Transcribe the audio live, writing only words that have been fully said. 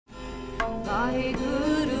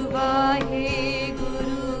ਵਾਹਿਗੁਰੂ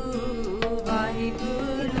ਵਾਹਿਗੁਰੂ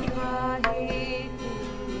ਵਾਹਿਗੁਰੂ ਵਾਹਿਗੁਰੂ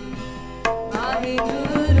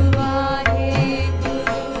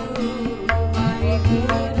ਵਾਹਿਗੁਰੂ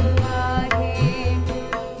ਵਾਹਿਗੁਰੂ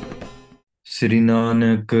ਵਾਹਿਗੁਰੂ। ਸ੍ਰੀ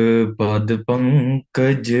ਨਾਨਕ ਪਦ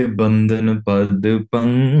ਪੰਕਜ ਬੰਦਨ ਪਦ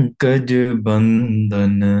ਪੰਕਜ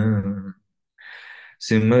ਬੰਦਨ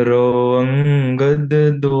ਸਿਮਰੋ ਅੰਗਦ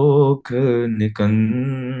ਦੋਖ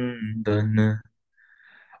ਨਿਕੰਦਨ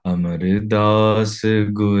ਅਮਰਦਾਸ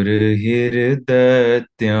ਗੁਰ ਹਿਰਦੈ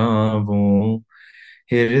ਧਿਆਵੋ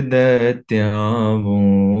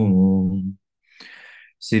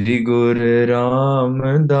ਸ੍ਰੀ ਗੁਰੂ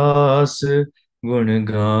ਰਾਮਦਾਸ ਗੁਣ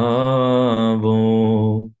ਗਾਵੋ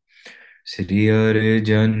ਸ੍ਰੀ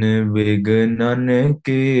ਅਰਜਨ ਬਿਗਨਨ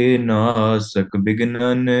ਕੇ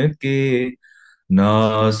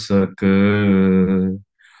ਨਾਸਕ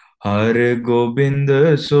ਹਰ ਗੋਬਿੰਦ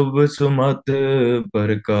ਸੁਭ ਸੁਮਤ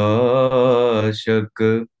ਪ੍ਰਕਾਸ਼ਕ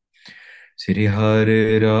ਸ੍ਰੀ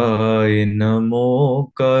ਹਰਿ ਰਾਇ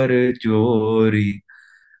ਨਮੋ ਕਰ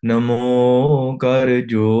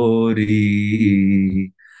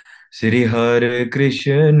ਜੋਰੀ ਸ੍ਰੀ ਹਰਿ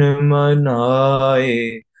ਕ੍ਰਿਸ਼ਨ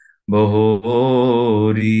ਮਨਾਏ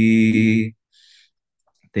ਬਹੋਰੀ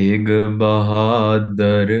ਤੇਗ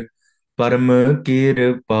ਬਹਾਦਰ ਪਰਮ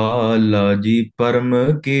ਕਿਰਪਾਲਾ ਜੀ ਪਰਮ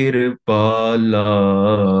ਕਿਰਪਾਲਾ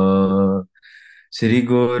ਸ੍ਰੀ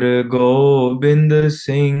ਗੁਰੂ ਗੋਬਿੰਦ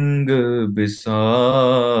ਸਿੰਘ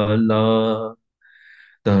ਬਿਸਾਲਾ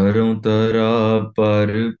ਤਰੁ ਤਰਾ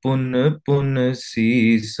ਪਰ ਪੁਨ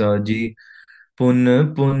ਸੀਸਾ ਜੀ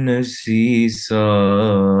ਪੁਨ ਸੀਸਾ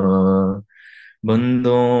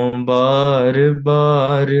ਬੰਦੋਂ ਬਾਰ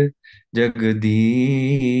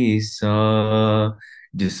ਜਗਦੀਸਾ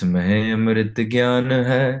ਜਿਸ ਮਹਿ ਅੰਮ੍ਰਿਤ ਗਿਆਨ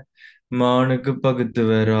ਹੈ ਮਾਨਕ ਭਗਤ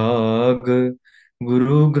ਵੈਰਾਗ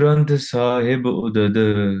ਗੁਰੂ ਗ੍ਰੰਥ ਸਾਹਿਬ ਉਦਦ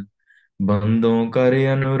ਬੰਦੋਂ ਕਰ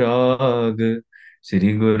ਅਨੁਰਾਗ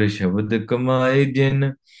ਸ੍ਰੀ ਗੁਰ ਸ਼ਬਦ ਕਮਾਏ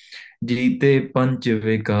ਜਿਨ ਜੀਤੇ ਪੰਚ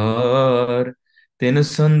ਵਿਕਾਰ ਤਿਨ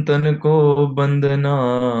ਸੰਤਨ ਕੋ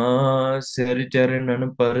ਬੰਦਨਾ ਸਿਰ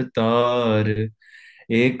ਚਰਨਨ ਪਰਤਾਰ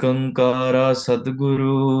ਏਕ ਓੰਕਾਰਾ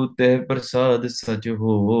ਸਤਿਗੁਰੂ ਤੇ ਪ੍ਰਸਾਦ ਸਚ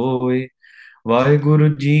ਹੋਏ ਵਾਹਿਗੁਰੂ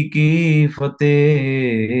ਜੀ ਕੀ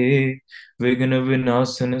ਫਤਿਹ ਵਿਘਨ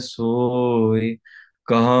ਵਿਨਾਸ਼ਨ ਸੋਏ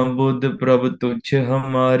ਕਹਾਂ ਬੁੱਧ ਪ੍ਰਭ ਤੁਛ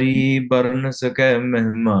ਹਮਾਰੀ ਬਰਨ ਸਕੈ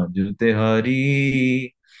ਮਹਿਮਾ ਜੋ ਤਿਹਾਰੀ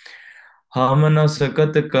ਹਮ ਨ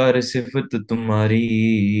ਸਕਤ ਕਰ ਸਿਫਤ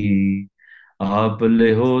ਤੁਮਾਰੀ ਆਪ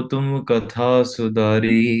ਲਿਹੋ ਤੁਮ ਕਥਾ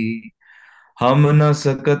ਸੁਧਾਰੀ ਹਮ ਨ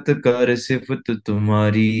ਸਕਤ ਕਰ ਸਿਫਤ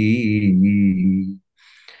ਤੁਮਾਰੀ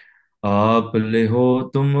ਆਪ ਲਿਹੋ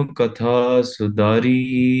ਤੁਮ ਕਥਾ ਸੁਧਾਰੀ।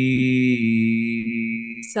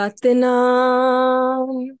 ਸਤਨਾਮ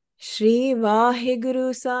ਸ਼੍ਰੀ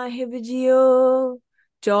ਵਾਹਿਗੁਰੂ ਸਾਹਿਬ ਜੀਓ।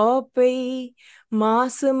 ਚੌਪਈ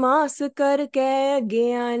ਮਾਸ ਮਾਸ ਕਰ ਕੈ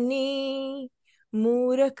ਗਿਆਨੀ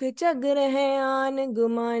ਮੂਰਖ ਝਗ ਰਹਿ ਆਨ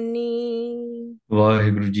ਗੁਮਾਨੀ।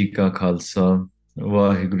 ਵਾਹਿਗੁਰੂ ਜੀ ਕਾ ਖਾਲਸਾ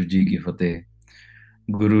ਵਾਹਿਗੁਰੂ ਜੀ ਕੀ ਫਤਿਹ।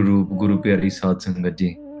 Guru Roop, Guru Pyari Saad Sangat Ji.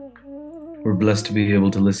 We're blessed to be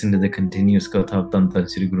able to listen to the continuous Katha of Tan Tan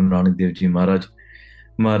Sri Guru Nanak Dev Ji Maharaj.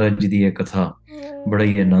 Maharaj Ji ਦੀ ਇਹ ਕਥਾ ਬੜੀ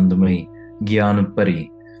ਆਨੰਦਮਈ ਗਿਆਨ ਭਰੀ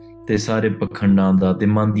ਤੇ ਸਾਰੇ ਪਖੰਡਾਂ ਦਾ ਤੇ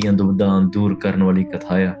ਮਨ ਦੀਆਂ ਦੁਬਿਧਾਂ ਦੂਰ ਕਰਨ ਵਾਲੀ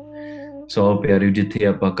ਕਥਾ ਆ। ਸੋ ਪਿਆਰਿਓ, ਜਿੱਥੇ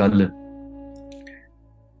ਆਪਾਂ ਕੱਲ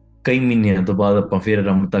ਕਈ ਮਹੀਨਿਆਂ ਤੋਂ ਬਾਅਦ ਆਪਾਂ ਫਿਰ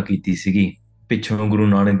ਆਰੰਭਤਾ ਕੀਤੀ ਸੀਗੀ ਪਿੱਛੋਂ ਗੁਰੂ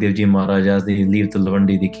ਨਾਨਕ ਦੇਵ ਜੀ ਮਹਾਰਾਜ as they leave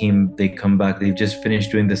Talwandi, they come back, they've just finished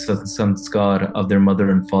doing the sanskar of their mother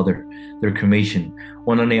and father, their cremation.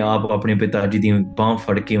 ਉਹਨਾਂ ਨੇ ਆਪ ਆਪਣੇ ਪਿਤਾ ਜੀ ਦੀ ਬਾਂਹ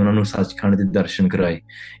ਫੜ ਕੇ ਉਹਨਾਂ ਨੂੰ ਸੱਚਖੰਡ ਦੇ ਦਰਸ਼ਨ ਕਰਾਏ।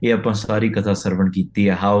 ਇਹ ਆਪਾਂ ਸਾਰੀ ਕਥਾ ਸਰਵਣ ਕੀਤੀ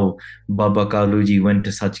ਹੈ, how Baba Kalu ji went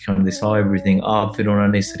to Sachkhand, they saw everything। ਆਪ ਫਿਰ ਉਹਨਾਂ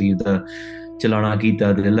ਨੇ ਸਰੀਰ ਦਾ ਚਲਾਣਾ ਕੀਤਾ,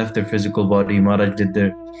 they left their physical body, Maharaj did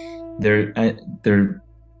their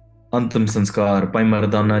Antam Sanskar, Bhai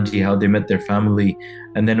Mardana Ji, how they met their family,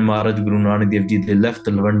 and then Maharaj Guru Nanak Dev Ji, they left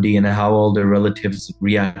Talwandi and how all their relatives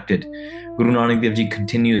reacted. Guru Nanak Dev Ji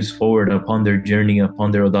continues forward upon their journey,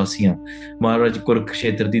 upon their Udasiyan. Maharaj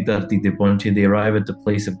Kurukshetra di dharti te pahunche, they arrive at the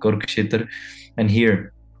place of Kurukshetra, and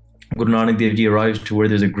here Guru Nanak Dev Ji arrives to where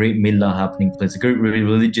there's a great Mela happening place, a great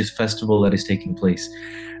religious festival that is taking place.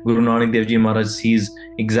 Guru Nanak Dev Ji Maharaj sees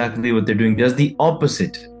exactly what they're doing, does the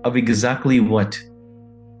opposite of exactly what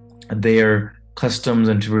their customs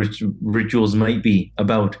and rituals might be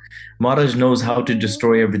about. Maharaj knows how to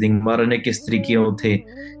destroy everything. Maharaj ne kis tarike uthe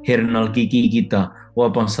hiran nal ki kita wo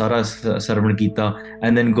apan sara sarvan kita,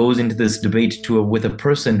 and then goes into this debate with a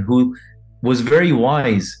person who was very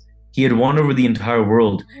wise. He had won over the entire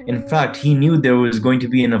world. In fact, he knew there was going to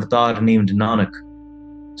be an avatar named Nanak,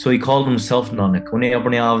 so he called himself Nanak. Unhe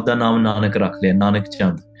apne aap da naam Nanak rakh liya, Nanak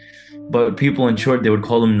Chand. but people in short, they would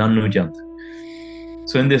call him Nanu Chand.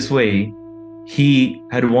 So in this way, he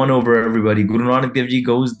had won over everybody. Guru Nanak Dev Ji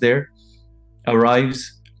goes there,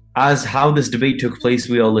 arrives. As how this debate took place,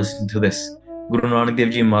 we all listen to this. Guru Nanak Dev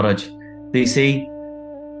Ji Maharaj, they say,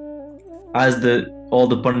 as all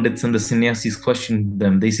the pandits and the sannyasis questioned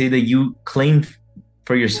them, they say that you claim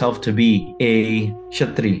for yourself to be a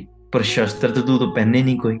Kshatri, but Shastra to do the penne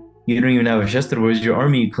nahi koi. You don't even have a Shastra. Where's your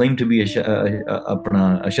army? You claim to be a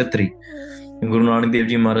Kshatri. And Guru Nanak Dev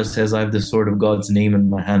Ji Maharaj says, I have the sword of God's name in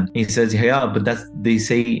my hand. He says, yeah, but they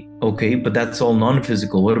say, okay, but that's all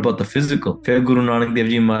non-physical. What about the physical? ਫਿਰ Guru Nanak Dev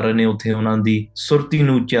Ji Maharaj ਨੇ ਉੱਥੇ ਉਹਨਾਂ ਦੀ ਸੁਰਤੀ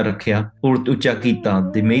ਨੂੰ ਉੱਚਾ ਰੱਖਿਆ, ਉੱਚਾ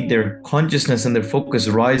ਕੀਤਾ. They made their consciousness and their focus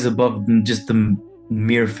rise above just the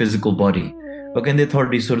mere physical body. ਉਹ ਕਹਿੰਦੇ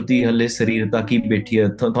ਤੁਹਾਡੀ ਸੁਰਤੀ ਹਲੇ ਸਰੀਰ ਤੱਕ ਹੀ ਬੈਠੀ ਹੈ,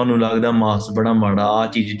 ਤੁਹਾਨੂੰ ਲੱਗਦਾ ਮਾਸ ਬੜਾ ਮਾੜਾ, ਆ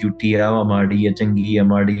ਚੀਜ਼ ਝੂਠੀ ਹੈ, ਆ ਮਾੜੀ ਹੈ, ਚੰਗੀ ਹੈ,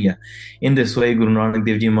 ਮਾੜੀ ਹੈ. In this way, Guru Nanak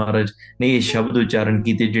Dev Ji Maharaj ਨੇ ਇਹ ਸ਼ਬਦ ਉਚਾਰਨ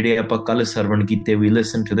ਕੀਤੇ ਜਿਹੜੇ ਆਪਾਂ ਕੱਲ ਸਰਵਣ ਕੀਤੇ. We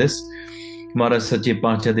listen to this. Maharaj ਸੱਚੇ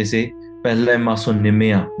ਪਾਤਸ਼ਾਹ ਦੇ ਸੇ ਪਹਿਲੇ ਮਾਸੋਂ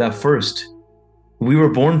ਨਿਮਿਆ, that first we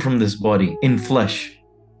were born from this body in flesh.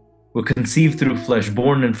 We're conceived through flesh,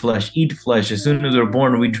 born in flesh, eat flesh. As soon as we're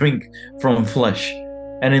born, we drink from flesh.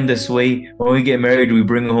 And in this way, when we get married, we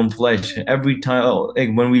bring home flesh. Every time,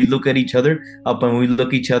 like when we look at each other, when we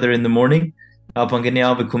look each other in the morning, we're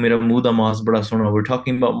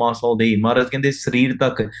talking about mass all day. Maharaj kehinde sareer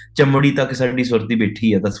tak, chamadi tak sadi surti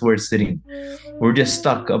baithi hai. That's where it's sitting. We're just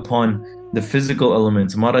stuck upon the physical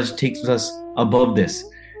elements. Maharaj takes us above this.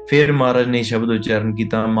 Fir Maharaj ne shabad ucharan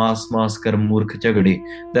kita, maas kar murkh jagde,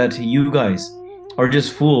 that you guys are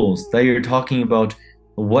just fools, that you're talking about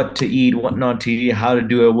what to eat, what not to eat, how to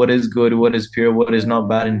do it, what is good, what is pure, what is not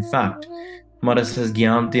bad. In fact, Maharaj says,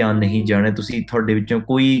 ਗਿਆਨ ਧਿਆਨ ਨਹੀਂ ਜਾਣਿਆ ਤੁਸੀਂ, ਤੁਹਾਡੇ ਵਿੱਚੋਂ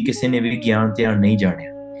ਕੋਈ ਕਿਸੇ ਨੇ ਵੀ ਗਿਆਨ ਧਿਆਨ ਨਹੀਂ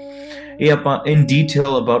ਜਾਣਿਆ. ਇਹ ਆਪਾਂ in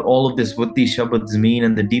detail about all of this, what these shabads mean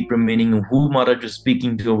and the deeper meaning of who Maharaj was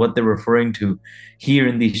speaking to, what they're referring to here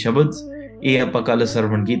in these shabads, ਇਹ ਆਪਾਂ ਕੱਲ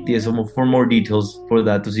ਸਰਵਣ ਕੀਤੀ ਹੈ. So for more details for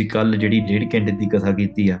that, ਤੁਸੀਂ ਕੱਲ ਜਿਹੜੀ 1.5 ਘੰਟੇ ਦੀ ਕਥਾ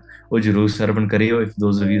ਕੀਤੀ ਆ ਉਹ ਜ਼ਰੂਰ ਸਰਵਣ ਕਰਿਓ, if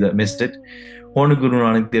those of you that missed it. ਹੁਣ Guru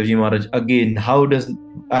Nanak Dev Ji Maharaj, again,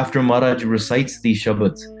 after Maharaj recites these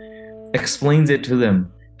shabads, explains it to them,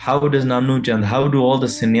 how does Nanu Chand, how do all the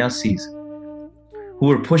sannyasis who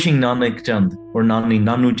are pushing Nanak Chand, or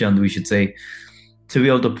Nanu Chand we should say, to be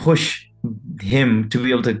able to push him, to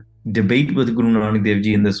be able to debate with Guru Nanak Dev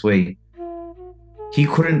Ji in this way, he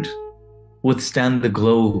couldn't withstand the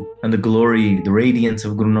glow and the glory, the radiance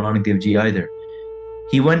of Guru Nanak Dev Ji either.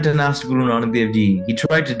 He went and asked Guru Nanak Dev Ji. He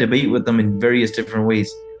tried to debate with them in various different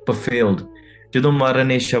ways, but failed. Jadon Maharaj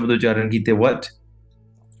ne shabad ucharan kite, what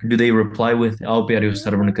do they reply with? Aao pyareo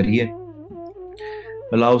sarvan kariye.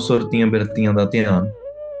 Alao surtiyan birtiyan da dhyan.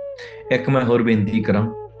 Ek main hor benti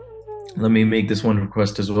karam. Let me make this one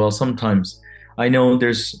request as well. Sometimes I know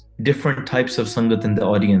there's different types of sangat in the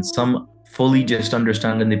audience. Some fully just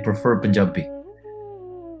understand and they prefer Punjabi.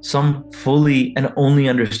 Some fully and only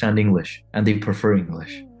understand English and they prefer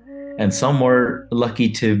English. And some are lucky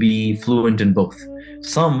to be fluent in both.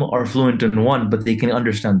 Some are fluent in one, but they can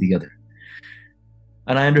understand the other.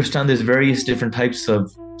 And I understand there's various different types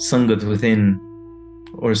of sangat within,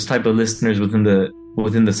 or type of listeners within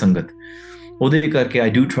the sangat. Ode karke, I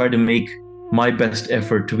do try to make my best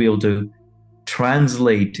effort to be able to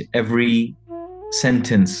translate every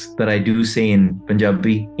sentence that I do say in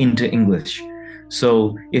Punjabi into English.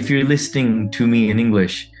 So if you're listening to me in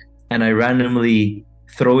English and I randomly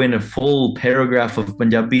throw in a full paragraph of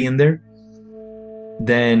Punjabi in there,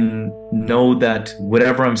 then know that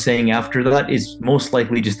whatever I'm saying after that is most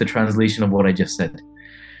likely just the translation of what I just said.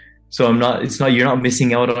 So you're not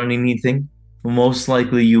missing out on anything. Most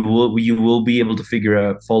likely you will be able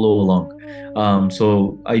to follow along.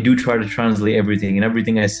 So I do try to translate everything, and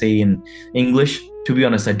everything I say in English, to be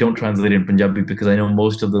honest, I don't translate it in Punjabi because I know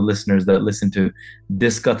most of the listeners that listen to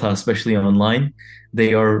this katha, especially online,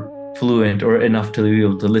 they are fluent or enough to be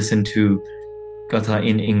able to listen to katha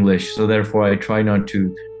in English. So therefore I try not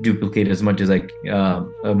to duplicate as much as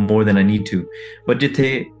more than I need to. But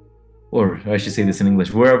jithe, or I should say this in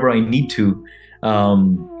English, wherever I need to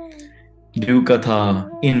do katha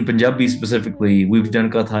in Punjabi specifically, we've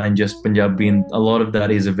done katha in just Punjabi, and a lot of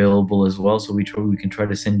that is available as well. So we can try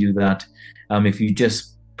to send you that if you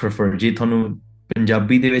just prefer. Je thanu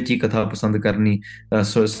Punjabi ਦੇ ਵਿੱਚ ਹੀ ਕਥਾ ਪਸੰਦ ਕਰਨੀ,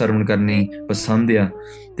 ਸਰਵਣ ਕਰਨੀ ਪਸੰਦ ਆ,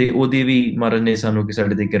 ਤੇ ਉਹਦੇ ਵੀ ਮਹਾਰਾਜ ਨੇ ਸਾਨੂੰ ਕਿ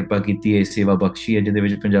ਸਾਡੇ ਤੇ ਕਿਰਪਾ ਕੀਤੀ ਹੈ, ਸੇਵਾ ਬਖਸ਼ੀ ਹੈ, ਜਿਹਦੇ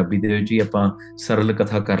ਵਿੱਚ ਪੰਜਾਬੀ ਦੇ ਵਿੱਚ ਹੀ ਆਪਾਂ ਸਰਲ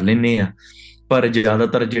ਕਥਾ ਕਰ ਲੈਂਦੇ ਆ. ਪਰ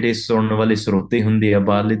ਜ਼ਿਆਦਾਤਰ ਜਿਹੜੇ ਸੁਣਨ ਵਾਲੇ ਸਰੋਤੇ ਹੁੰਦੇ ਆ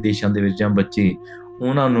ਬਾਹਰਲੇ ਦੇਸ਼ਾਂ ਦੇ ਵਿੱਚ ਜਾਂ ਬੱਚੇ,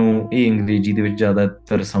 ਉਹਨਾਂ ਨੂੰ ਇਹ ਅੰਗਰੇਜ਼ੀ ਦੇ ਵਿੱਚ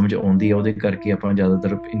ਜ਼ਿਆਦਾਤਰ ਸਮਝ ਆਉਂਦੀ ਆ, ਉਹਦੇ ਕਰਕੇ ਆਪਾਂ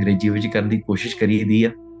ਜ਼ਿਆਦਾਤਰ ਅੰਗਰੇਜ਼ੀ ਵਿੱਚ ਕਰਨ ਦੀ ਕੋਸ਼ਿਸ਼ ਕਰੀਦੀ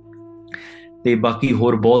ਆ. ਤੇ ਬਾਕੀ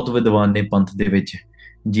ਹੋਰ ਬਹੁਤ ਵਿਦਵਾਨ ਨੇ ਪੰਥ ਦੇ ਵਿੱਚ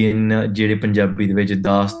ਜਿਹੜੇ ਪੰਜਾਬੀ ਦੇ ਵਿੱਚ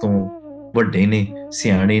ਦਾਸ ਤੋਂ ਵੱਡੇ ਨੇ,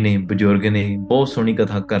 ਸਿਆਣੇ ਨੇ, ਬਜ਼ੁਰਗ ਨੇ, ਬਹੁਤ ਸੋਹਣੀ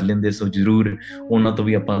ਕਥਾ ਕਰ ਲੈਂਦੇ। ਸੋ ਜ਼ਰੂਰ ਉਹਨਾਂ ਤੋਂ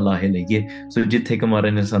ਵੀ ਆਪਾਂ ਲਾਹੇ ਲਈਏ। ਸੋ ਜਿੱਥੇ ਕਿ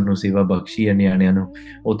ਮਹਾਰਾਜ ਨੇ ਸਾਨੂੰ ਸੇਵਾ ਬਖਸ਼ੀ ਹੈ ਨਿਆਣਿਆਂ ਨੂੰ,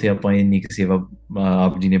 ਉੱਥੇ ਆਪਾਂ ਇੰਨੀ ਕੁ ਸੇਵਾ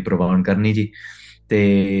ਆਪ ਜੀ ਨੇ ਪ੍ਰਵਾਨ ਕਰਨੀ ਜੀ। ਤੇ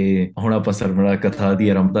ਹੁਣ ਆਪਾਂ ਸਰਵਣਾ ਕਥਾ ਦੀ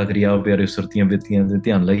ਆਰੰਭਤਾ ਕਰੀਏ। ਆਓ ਪਿਆਰੇ ਸੁਰਤੀਆਂ ਬਿਰਤੀਆਂ ਦੇ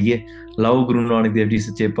ਧਿਆਨ ਲਈਏ। ਲਾਓ ਗੁਰੂ ਨਾਨਕ ਦੇਵ ਜੀ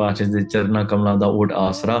ਸੱਚੇ ਪਾਤਸ਼ਾਹ ਦੇ ਚਰਨਾਂ ਕਮਲਾਂ ਦਾ ਓਟ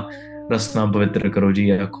ਆਸਰਾ, ਰਸਨਾ ਪਵਿੱਤਰ ਕਰੋ ਜੀ।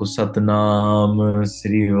 ਆਖੋ ਸਤਨਾਮ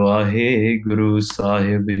ਸ੍ਰੀ ਵਾਹਿਗੁਰੂ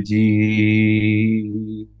ਸਾਹਿਬ ਜੀ।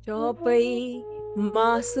 ਚੌਪਈ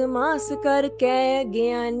ਮਾਸ ਮਾਸ ਕਰ ਕੈ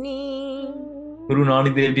ਗਿਆਨੀ। Guru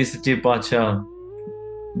Nanak Dev Ji Sache Pacha,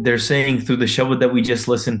 they're saying through the shabad that we just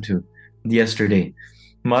listened to yesterday,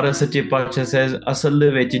 Maharaj Sache Pacha says, asal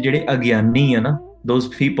de vich jehde agyani hai na, those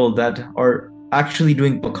people that are actually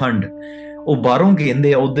doing pakhand, ਉਹ ਬਾਹਰੋਂ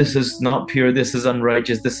ਕਹਿੰਦੇ, oh this is not pure, this is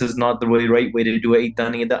unrighteous, this is not the right way to do it, ਏਦਾਂ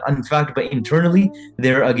ਨਹੀਂ ਏਦਾਂ। In fact, but internally,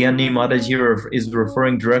 their Agyani Maharaj here is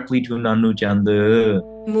referring directly to Nanu Chand।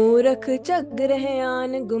 ਮੂਰਖ ਝਗ ਰਹੇ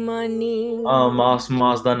ਆਨ ਗੁਮਾਨੀ।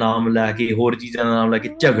 ਮਾਸ ਦਾ ਨਾਮ ਲੈ ਕੇ, ਹੋਰ ਚੀਜ਼ਾਂ ਦਾ ਨਾਮ ਲੈ ਕੇ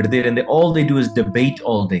ਝਗੜਦੇ ਰਹਿੰਦੇ। All they do is debate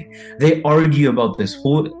all day. They argue about this.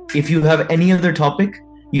 If you have any other topic,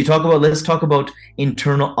 you talk about, let's talk about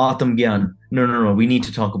internal Atam Gyan. No. We need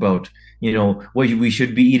to talk about, what we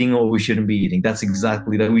should be eating or we shouldn't be eating. That's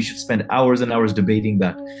exactly that. We should spend hours and hours debating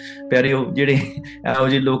that. ਪਿਆਰਿਓ, ਜਿਹੜੇ ਇਹੋ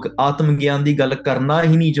ਜਿਹੇ ਲੋਕ ਆਤਮ ਗਿਆਨ ਦੀ ਗੱਲ ਕਰਨਾ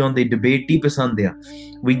ਹੀ ਨਹੀਂ ਚਾਹੁੰਦੇ, ਡਿਬੇਟ ਹੀ ਪਸੰਦ ਆ।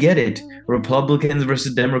 We get it. Republicans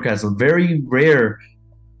versus Democrats. Very rare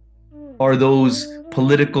are those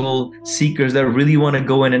political seekers that really want to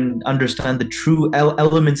go in and understand the true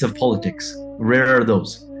elements of politics. Rare are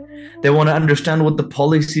those. They want to understand what the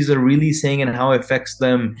policies are really saying and how it affects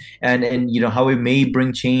them, and how it may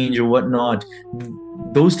bring change or whatnot.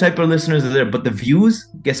 Those type of listeners are there, but the views,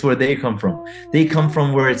 guess where they come from? They come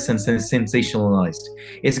from where it's sensationalized.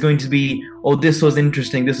 It's going to be, oh, this was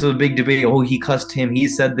interesting, this was a big debate, oh, he cussed him, he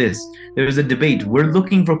said this. There was a debate. We're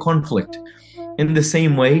looking for conflict. In the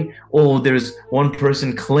same way, oh, there's one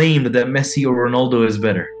person claimed that Messi or Ronaldo is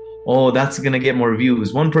better. Oh, that's going to get more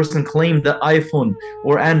views. One person claimed that iPhone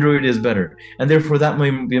or Android is better, and therefore that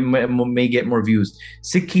may get more views.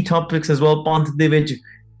 Sikhi topics as well.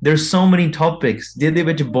 There's so many topics. But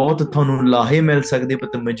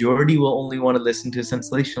the majority will only want to listen to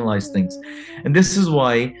sensationalized things. And this is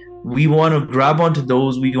why we want to grab onto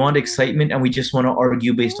those. We want excitement, and we just want to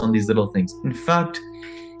argue based on these little things. In fact,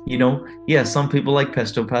 some people like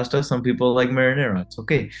pesto pasta, some people like marinara. It's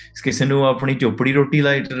okay. ਕਿਸੇ ਨੂੰ ਆਪਣੀ ਚੋਪੜੀ ਰੋਟੀ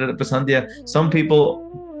ਪਸੰਦ ਆ। Some people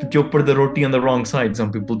chopper the roti on the wrong side,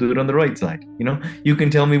 some people do it on the right side. You can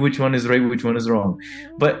tell me which one is right, which one is wrong.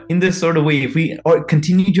 But in this sort of way, if we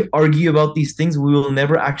continue to argue about these things, we will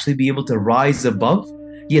never actually be able to rise above.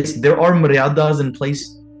 Yes, there are maryadas in place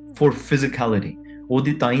for physicality.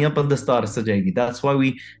 That's why we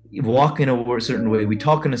walk in a certain way, we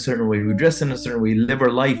talk in a certain way, we dress in a certain way, live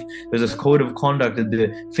our life. There's this code of conduct, the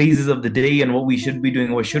phases of the day, and what we should be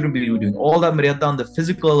doing, what shouldn't be doing. All that maryada on the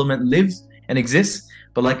physical element lives and exists,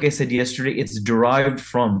 but like I said yesterday, it's derived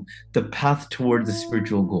from the path towards the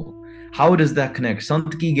spiritual goal. How does that connect?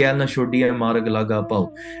 Sant ki gail na chhodiya marg laga pao.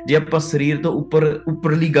 Je aapa sareer to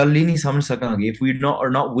upparli ਗੱਲ ਹੀ ਨਹੀਂ ਸਮਝ ਸਕਾਂਗੇ, if we are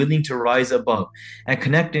not willing to rise above and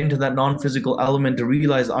connect into that non-physical element, to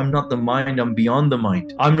realize I'm not the mind, I'm beyond the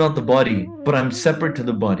mind. I'm not the body, but I'm separate to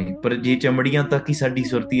the body. ਪਰ ਜੇ ਚਮੜੀਆਂ ਤੱਕ ਹੀ ਸਾਡੀ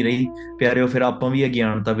ਸੁਰਤੀ ਰਹੀ ਪਿਆਰਿਓ, ਫਿਰ ਆਪਾਂ ਵੀ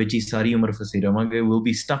ਅਗਿਆਨਤਾ ਵਿੱਚ ਹੀ ਸਾਰੀ ਉਮਰ ਫਸੇ ਰਵਾਂਗੇ। We'll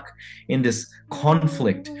be stuck in this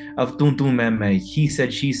conflict of ਤੂੰ ਮੈਂ, he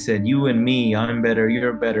said, she said, you and me, I'm better,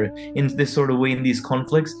 you're better, in this sort of way, in these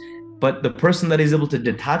conflicts. But the person that is able to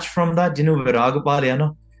detach from that, ਜਿਹਨੂੰ ਵਿਰਾਗ ਪਾ ਲਿਆ ਨਾ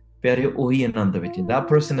ਪਿਆਰਿਓ, ਉਹੀ ਆਨੰਦ ਵਿੱਚ। That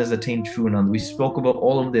person has attained true Anand. We spoke about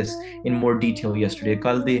all of this in more detail yesterday.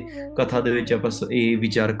 ਕੱਲ ਦੇ ਕਥਾ ਦੇ ਵਿੱਚ ਆਪਾਂ ਇਹ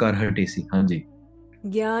ਵਿਚਾਰ ਕਰ ਹਟੇ ਸੀ। ਹਾਂਜੀ,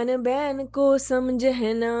 ਗਿਆਨ ਬੈਨ ਕੋ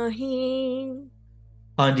ਸਮਝਹਿ ਨਾਹੀ।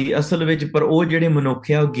 ਹਾਂਜੀ, ਅਸਲ ਵਿੱਚ ਪਰ ਉਹ ਜਿਹੜੇ ਮਨੁੱਖ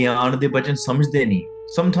ਆ, ਗਿਆਨ ਦੇ ਬਚਨ ਸਮਝਦੇ ਨਹੀਂ।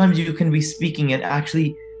 Sometimes you can be speaking and actually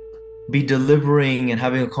be delivering and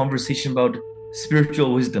having a conversation about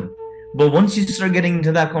spiritual wisdom. But once you start getting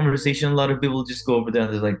into that conversation, a lot of people just go over there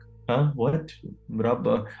and they're like, huh, what?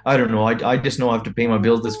 I don't know. I just know I have to pay my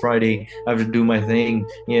bills this Friday. I have to do my thing.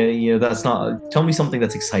 Yeah, that's not, tell me something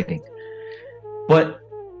that's exciting. But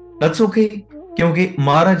that's okay. Kyunki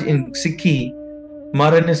Maharaj in Sikhi,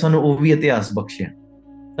 Maharaj ne sanu ਉਹ ਵੀ ਇਤਿਹਾਸ ਬਖਸ਼ਿਆ।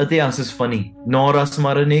 ਇਤਿਹਾਸ is funny. 9 ਰਸ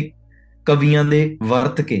Maharaj ਨੇ ਕਵੀਆਂ ਦੇ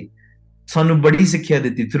ਵਰਤ ਕੇ ਸਾਨੂੰ ਬੜੀ ਸਿੱਖਿਆ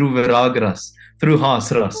ਦਿੱਤੀ, through ਵਿਰਾਗ ਰਸ, through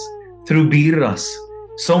ਹਾਸ ਰਸ, through ਬੀਰ ਰਸ.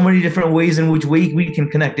 So many different ways in which we can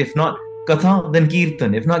connect. If not katha, then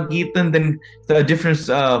kirtan. If not kirtan, then a different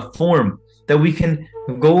form that we can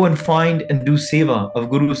go and find and do seva of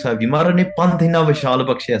Guru Sahib. Maharaj ne panth inna vishal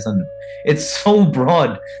bakshiya sanu. It's so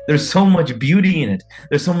broad. There's so much beauty in it.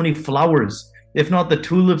 There's so many flowers. If not the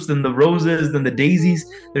tulips, then the roses, then the daisies.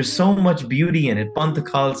 There's so much beauty in it. Pant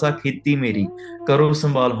Khalsa Kheti Meri. Karo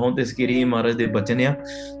Sambal Hontes Kiri Maharaj de Bachanya.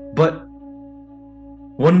 But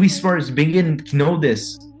when we begin to know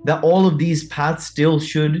this, that all of these paths still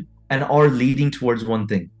should and are leading towards one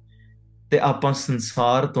thing. ਤੇ ਆਪਾਂ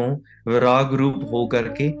ਸੰਸਾਰ ਤੋਂ ਵਿਰਾਗ ਰੂਪ ਹੋ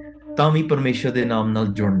ਕਰਕੇ ਤਾਂ ਵੀ ਪਰਮੇਸ਼ਰ ਦੇ ਨਾਮ ਨਾਲ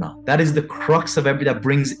ਜੁੜਨਾ. That is the crux of that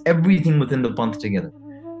brings everything within the panth together.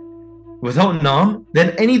 Without naam,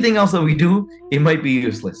 then anything else that we do, it might be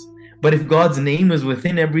useless. But if God's name is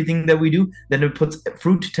within everything that we do, then it puts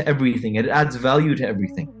fruit to everything. It adds value to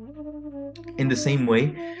everything. In the same way,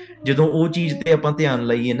 ਜਦੋਂ ਉਹ ਚੀਜ਼ ਤੇ ਆਪਾਂ ਧਿਆਨ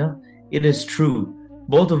ਲਾਈਏ ਨਾ, it is true.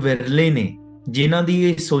 ਬਹੁਤ ਵਿਰਲੇ ਨੇ ਜਿਨ੍ਹਾਂ ਦੀ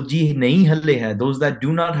ਇਹ ਸੋਝੀ ਨਹੀਂ ਹੱਲੇ ਹੈ, those that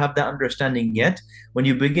do not have that understanding yet, when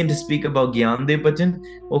you begin to speak about ਗਿਆਨ ਦੇ ਬਚਨ,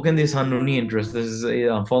 ਉਹ ਕਹਿੰਦੇ ਸਾਨੂੰ ਨਹੀਂ interest, this is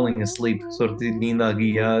I'm falling asleep, ਸੁਰਤੀ ਨੀਂਦ ਆ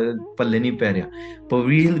ਗਈ ਆ, ਪੱਲੇ ਨਹੀਂ ਪੈ ਰਿਹਾ. But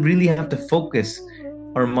we really have to focus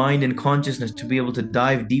our mind and consciousness to be able to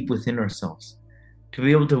dive deep within ourselves, to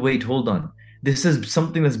be able to wait, hold on, this is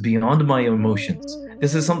something that's beyond my emotions,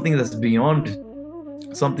 this is something that's beyond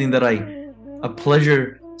something that a pleasure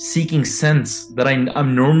seeking sense that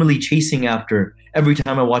I'm normally chasing after every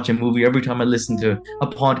time I watch a movie, every time I listen to a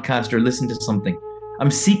podcast or listen to something. I'm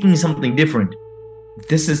seeking something different.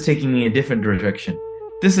 This is taking me a different direction.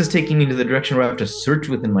 This is taking me to the direction where I have to search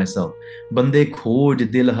within myself. Bande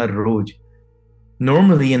khoj dil har roj.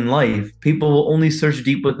 Normally in life, people will only search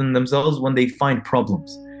deep within themselves when they find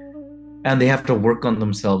problems. And they have to work on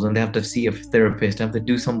themselves, and they have to see a therapist, have to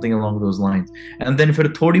do something along those lines. And then for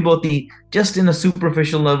thodi bahti, just in a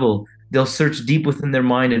superficial level, they'll search deep within their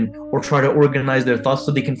mind or try to organize their thoughts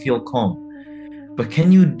so they can feel calm. But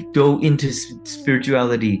can you go into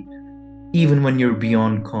spirituality even when you're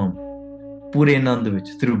beyond calm? Pure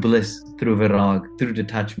Anandavich, through bliss, through virag, through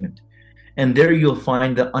detachment. And there you'll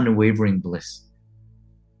find the unwavering bliss.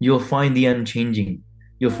 You'll find the unchanging.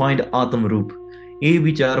 You'll find Atam Roop. ਇਹ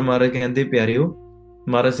ਵਿਚਾਰ Maharaj ਕਹਿੰਦੇ ਪਿਆਰਿਓ,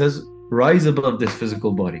 Maharaj says, rise above this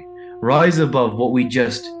physical body. Rise above what we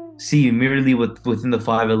just see merely within the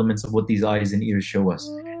 5 elements of what these eyes and ears show us.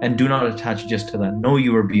 And do not attach just to that. Know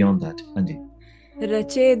you are beyond that. Hanji.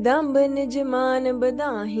 ਰਚੇ ਦੰਭ ਨਿਜ ਮਾਨ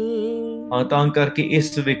ਬਧਾਹੀ. ਹਾਂ, ਤਾਂ ਕਰਕੇ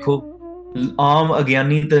ਇਸ ਵੇਖੋ, ਆਮ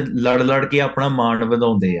ਅਗਿਆਨੀ ਤੇ ਲੜ ਕੇ ਆਪਣਾ ਮਾਣ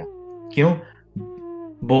ਵਧਾਉਂਦੇ ਆ. ਕਿਉਂ?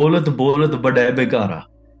 ਬੋਲਤ ਬੋਲਤ ਬੜਾ ਬੇਕਾਰਾ.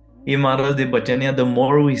 ਇਹ Maharaj ਦੇ ਬਚਨ ਆ. The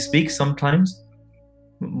more we speak sometimes,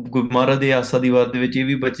 Maharaj de Asa Diwar de vich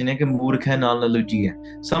vi bachne hai ki moorkh hai naal na luchi hai.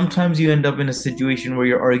 Sometimes you end up in a situation where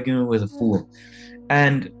you're arguing with a fool,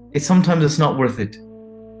 and sometimes it's not worth it.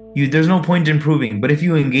 There's no point in proving. But if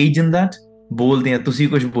you engage in that, bolde hain tusi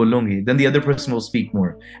kuch bolonge, then the other person will speak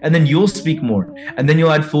more, and then you'll speak more, and then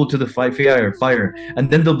you'll add fuel to the fire, and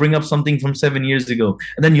then they'll bring up something from 7 years ago,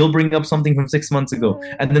 and then you'll bring up something from 6 months ago,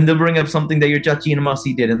 and then they'll bring up something that your chachi and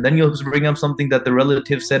masi did, and then you'll bring up something that the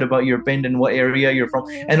relative said about your pind and what area you're from,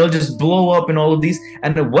 and it'll just blow up in all of these.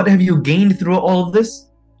 And what have you gained through all of this?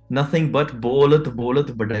 Nothing but bolat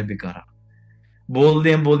bada bikara.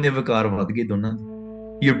 Bolde vikar vad gaye dona.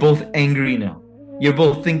 You're both angry now. You're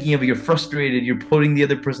both thinking of it, you're frustrated, you're putting the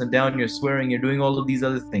other person down, you're swearing, you're doing all of these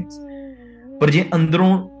other things. But je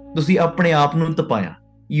andron tusi apne aap nu tapaya,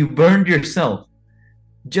 you burned yourself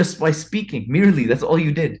just by speaking merely. That's all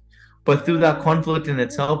you did. But through that conflict in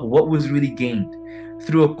itself, what was really gained?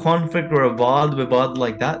 Through a conflict or a vibad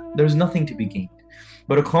like that, there's nothing to be gained.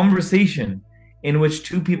 But a conversation in which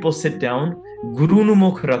two people sit down, guru nu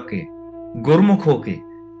mukh rakhe, gurmukh hoke,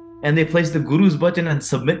 and they place the guru's button and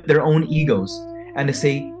submit their own egos, and to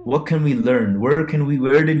say, what can we learn? Where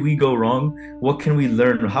did we go wrong? What can we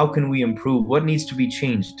learn? How can we improve? What needs to be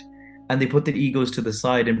changed? And they put their egos to the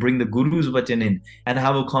side and bring the guru's bachan in and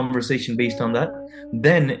have a conversation based on that.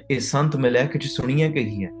 Then is Sant milay kuch suniya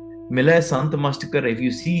kahi hai. Milay Sant must kar. If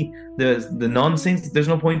you see the non-saints, there's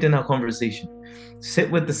no point in our conversation.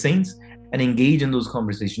 Sit with the saints and engage in those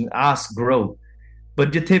conversations. Ask, grow.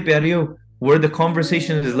 But jithe pyareo, where the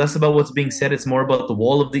conversation is less about what's being said, it's more about the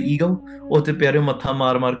wall of the ego. We're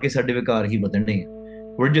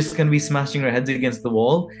just going to be smashing our heads against the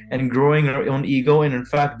wall and growing our own ego. And in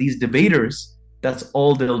fact, these debaters, that's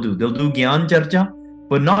all they'll do. They'll do Gyan Charcha,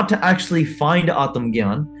 but not to actually find Atam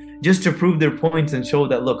Gyan, just to prove their points and show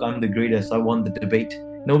that, look, I'm the greatest. I won the debate.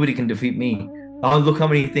 Nobody can defeat me. Oh, look how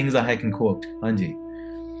many things I can quote. Anji.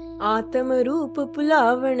 ਆਤਮ ਰੂਪ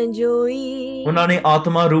ਭੁਲਾਵਣ ਜੋਈ. ਉਹਨਾਂ ਨੇ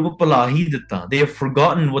ਆਤਮਾ ਰੂਪ ਭੁਲਾ ਹੀ ਦਿੱਤਾ. They have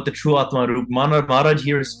forgotten what the true Atma Roop. Maharaj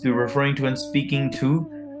here is referring to and speaking to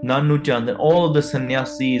Nanu Chandan, all of the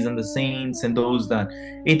sannyasis and the saints and those that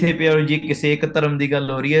ਇੱਥੇ ਪਿਆਰੋ ਜੀ ਕਿਸੇ ਇੱਕ ਧਰਮ ਦੀ ਗੱਲ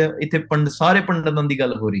ਹੋ ਰਹੀ ਹੈ, ਇੱਥੇ ਸਾਰੇ ਪੰਡਤਾਂ ਦੀ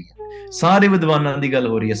ਗੱਲ ਹੋ ਰਹੀ ਹੈ, ਸਾਰੇ ਵਿਦਵਾਨਾਂ ਦੀ ਗੱਲ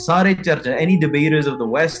ਹੋ ਰਹੀ ਹੈ, ਸਾਰੇ ਚਰਚਾ, any debaters of the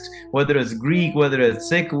West, whether it's Greek, whether it's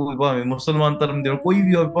Sikh, ਭਾਵੇਂ ਮੁਸਲਮਾਨ ਧਰਮ ਦੇ ਕੋਈ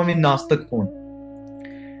ਵੀ ਹੋਵੇ, ਭਾਵੇਂ ਨਾਸਤਕ ਹੋਣ,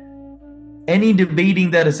 any debating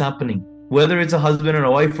that is happening, whether it's a husband and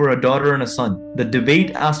a wife or a daughter and a son, the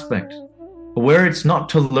debate aspect where it's not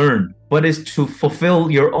to learn but is to fulfill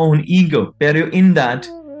your own ego, in that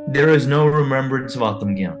there is no remembrance of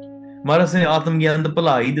Atam Gyan. Maharaj ne Atam Gyan da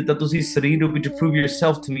bhala hi ditta, tusi sareer rup vich prove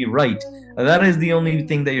yourself to me right. That is the only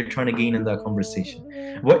thing that you're trying to gain in that conversation.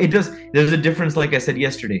 What it does, there's a difference, like I said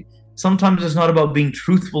yesterday. Sometimes it's not about being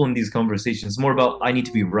truthful in these conversations. It's more about I need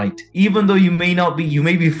to be right. Even though you may not be, you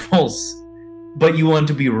may be false, but you want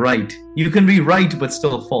to be right. You can be right but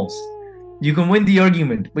still false. You can win the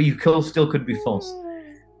argument, but you still could be false.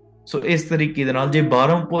 ਸੋ ਇਸ ਤਰੀਕੇ ਦੇ ਨਾਲ ਜੇ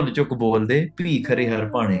ਬਾਹਰੋਂ ਭੁੱਲ ਚੁੱਕ ਬੋਲਦੇ ਭੀ ਖਰੇ ਹਰ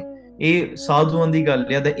ਭਾਣੇ, ਇਹ ਸਾਧੂਆਂ ਦੀ ਗੱਲ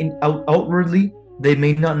ਆ that outwardly they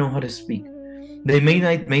may not know how to speak, they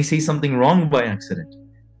may say something wrong by accident,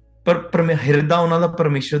 ਪਰ ਹਿਰਦਾ ਉਹਨਾਂ ਦਾ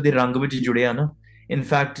ਪਰਮੇਸ਼ਰ ਦੇ ਰੰਗ ਵਿੱਚ ਜੁੜਿਆ ਨਾ, in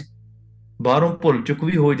fact ਬਾਹਰੋਂ ਭੁੱਲ ਚੁੱਕ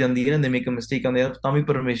ਵੀ ਹੋ ਜਾਂਦੀ ਹੈ ਨਾ, they make a mistake ਆਉਂਦੇ ਆ ਤਾਂ ਵੀ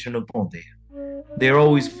ਪਰਮੇਸ਼ਰ ਨੂੰ ਪਾਉਂਦੇ ਆ. They're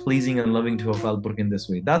always pleasing and loving to Akal Purkh in this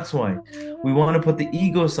way. That's why we want to put the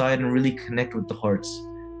ego aside and really connect with the hearts.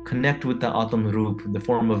 Connect with the Atam Roop, the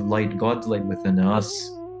form of light, God's light within us.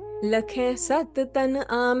 ਲਖੇ ਸਤ ਤਨ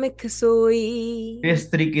ਆਮਿਖ ਸੋਈ. ਇਸ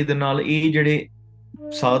ਤਰੀਕੇ ਦੇ ਨਾਲ ਇਹ ਜਿਹੜੇ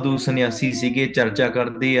ਸਾਧੂ ਸੰਨਿਆਸੀ ਸੀਗੇ ਚਰਚਾ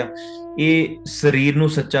ਕਰਦੇ ਆ, ਇਹ ਸਰੀਰ ਨੂੰ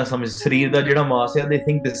ਸੱਚਾ ਸਮਝ, ਸਰੀਰ ਦਾ ਜਿਹੜਾ ਮਾਸ ਆ, they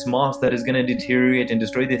think this mass that is going to deteriorate and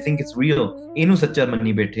destroy, they think it's real, ਇਹਨੂੰ ਸੱਚਾ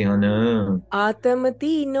ਮੰਨੀ ਬੈਠੇ ਹਨ. ਆਤਮ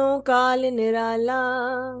ਤੀਨੋ ਕਾਲ ਨਿਰਾਲਾ.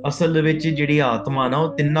 ਅਸਲ ਵਿੱਚ ਜਿਹੜੀ ਆਤਮਾ ਨਾ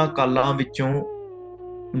ਉਹ ਤਿੰਨਾਂ ਕਾਲਾਂ ਵਿੱਚੋਂ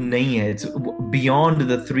ਨਹੀਂ ਹੈ. It's beyond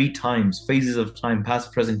the 3 times, phases of time, past,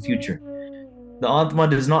 present, future. The Atma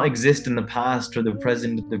does not exist in the past or the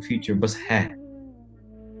present or the future, bas hai.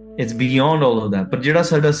 It's beyond all of that. But jada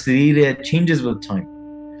sada sareer hai, changes with time.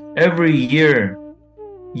 Every year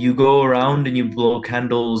you go around and you blow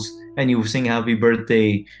candles and you sing happy birthday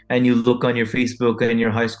and you look on your Facebook and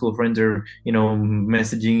your high school friends are,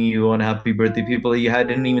 messaging you on happy birthday, people you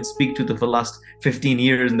didn't even speak to for the last 15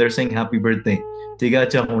 years and they're saying happy birthday.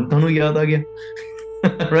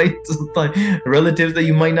 Right? Relatives that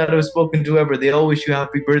you might not have spoken to ever, they all wish you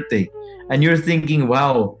happy birthday and you're thinking,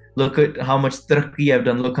 wow, look at how much tarakki I've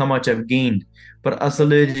done, look how much I've gained. ਪਰ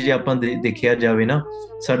ਅਸਲ ਜੇ ਆਪਾਂ ਦੇਖਿਆ ਜਾਵੇ ਨਾ,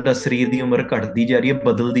 ਸਾਡਾ ਸਰੀਰ ਦੀ ਉਮਰ ਘਟਦੀ ਜਾ ਰਹੀ ਹੈ,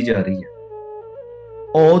 ਬਦਲਦੀ ਜਾ ਰਹੀ ਹੈ.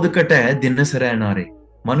 ਔਦ ਘਟੈ ਦਿਨਸ ਰਹਿਣ ਆਰੇ,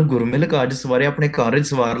 ਮਨ ਗੁਰਮਿਲ ਕਾਜ ਸਵਾਰੇ, ਆਪਣੇ ਕਾਰਜ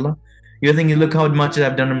ਸਵਾਰ ਲਾ. You're thinking, look how much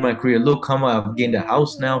I've done in my career. Look how I've gained a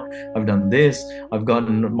house now. I've done this. I've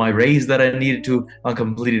gotten my raise that I needed to. I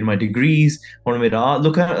completed my degrees.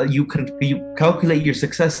 Look how you calculate your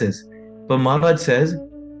successes. But Maharaj says,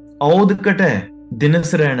 "Aud kate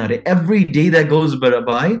dinas rehnare." Every day that goes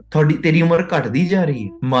by, teri umar katdi ja rahi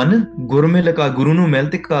hai. Man gurmil ka, guru nu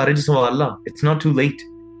mil te karaj sawala. It's not too late.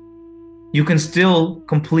 You can still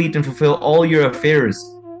complete and fulfill all your affairs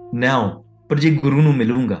now. Par je guru nu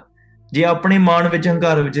milunga. ਜੇ ਆਪਣੇ ਮਾਣ ਵਿੱਚ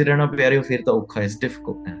ਹੰਕਾਰ ਵਿੱਚ ਰਹਿਣਾ ਪਿਆਰਿਓ, ਫਿਰ ਤਾਂ ਔਖਾ, is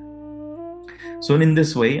difficult. So in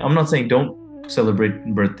this way, I'm not saying don't celebrate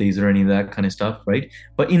birthdays or any of that kind of stuff, right?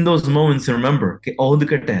 But in those moments, remember ਕਿ ਔਦ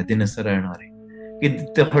ਘਟੈ ਦਿਨਸ ਰਹਿਣ ਆਰੇ, ਕਿ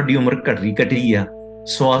ਤੁਹਾਡੀ ਉਮਰ ਘਟੀ ਆ,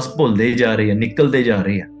 ਸਵਾਸ ਭੁੱਲਦੇ ਜਾ ਰਹੇ ਆ, ਨਿਕਲਦੇ ਜਾ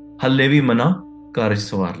ਰਹੇ ਆ, ਹੱਲੇ ਵੀ ਮਨਾ ਕਾਰਜ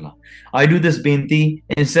ਸਵਾਰ ਲਾ. I do this ਬੇਨਤੀ,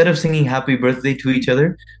 instead of singing happy birthday to each other,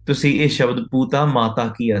 ਤੁਸੀਂ ਇਹ ਸ਼ਬਦ ਪੂਤਾ ਮਾਤਾ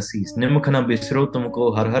ਕੀ ਆਸੀਸ, ਨਿਮਖ ਨਾ ਬਿਸਰੋ ਤੁਮਕੋ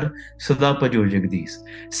ਹਰ ਹਰ ਸਦਾ ਭਜੋ Jagdish.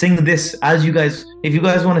 Sing this as you guys, if you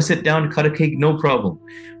guys want to sit down, cut a cake, no problem.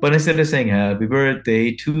 But instead of saying happy birthday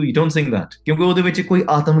to you, don't sing that. ਕਿਉਂਕਿ ਉਹਦੇ ਵਿੱਚ ਕੋਈ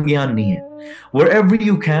ਆਤਮ ਗਿਆਨ ਨਹੀਂ ਹੈ. Wherever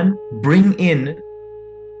you can, bring in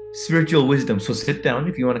spiritual wisdom. So sit down,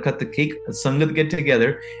 if you want to cut the cake, sangat get together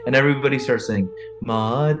and everybody starts saying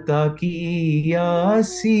Mata ki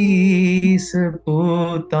aasis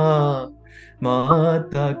puta,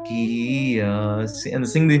 Mata ki aasis, and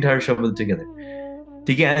sing the entire shabad together.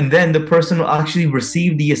 And then the person will actually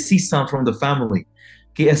receive the Assis sound from the family.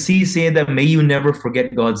 Ki Assis say that may you never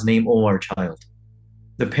forget God's name, O our child.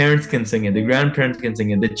 The parents can sing it, the grandparents can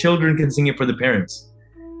sing it, the children can sing it for the parents,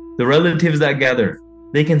 the relatives that gather,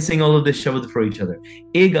 they can sing all of this shabad for each other.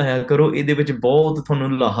 ਇਹ ਗਾਇਆ ਕਰੋ, ਇਹਦੇ ਵਿੱਚ ਬਹੁਤ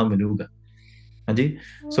ਤੁਹਾਨੂੰ ਲਾਹਾ ਮਿਲੂਗਾ. ਹਾਂਜੀ,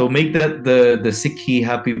 so make that the Sikhi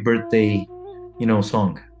happy birthday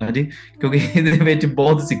song. ਹਾਂਜੀ, ਕਿਉਂਕਿ ਇਹਦੇ ਵਿੱਚ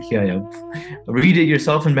ਬਹੁਤ ਸਿੱਖਿਆ ਆ. Read it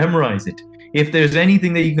yourself and memorize it. If there's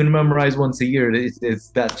anything that you can memorize once a year, it's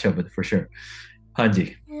that shabad for sure. ਹਾਂਜੀ,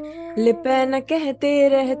 ਲਿਪੈ ਨ ਕਹਤੇ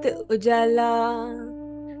ਰਹਿਤ ਉਜਾਲਾ.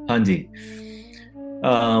 ਹਾਂਜੀ,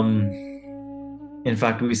 In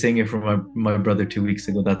fact, we sang it for my brother 2 weeks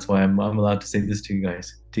ago. That's why I'm allowed to say this to you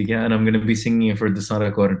guys. Yeah, and I'm going to be singing it for the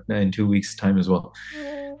Sara Kaur in 2 weeks' time as well.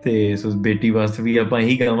 So beti vaste bhi apan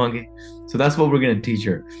hi gavange. So that's what we're going to teach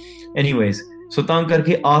her. Anyways, so ਤਾਂ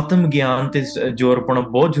ਕਰਕੇ ਆਤਮ ਗਿਆਨ ਤੇ ਜ਼ੋਰ ਪਾਉਣਾ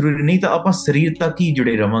ਬਹੁਤ ਜ਼ਰੂਰੀ ਨਹੀਂ ਤਾਂ ਆਪਾਂ ਸਰੀਰ ਤੱਕ ਹੀ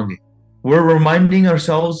ਜੁੜੇ ਰਵਾਂਗੇ. We're reminding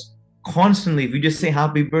ourselves constantly. If we just say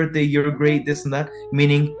happy birthday, you're great, this and that,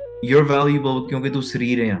 meaning you're valuable ਕਿਉਂਕਿ ਤੂੰ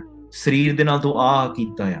ਸਰੀਰ ਹੈ. ਸਰੀਰ ਦੇ ਨਾਲ ਤੂੰ ਆ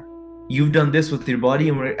ਕੀਤਾ ਆ. You've done this with your body,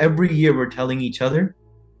 and every year we're telling each other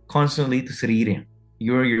constantly to sariir,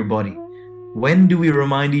 you're your body. When do we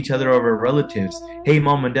remind each other of our relatives? Hey,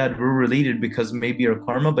 mom and dad, we're related because maybe our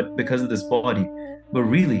karma, but because of this body. But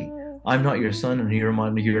really, I'm not your son, and you're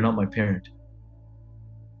not my parent.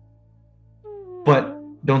 But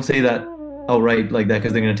don't say that outright like that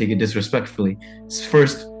because they're going to take it disrespectfully.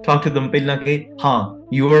 First, talk to them.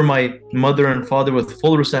 You are my mother and father with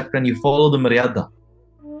full respect, and you follow the maryada.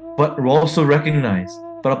 But also recognize,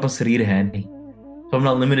 so I'm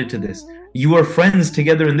not limited to this. You are friends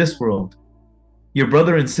together in this world. You're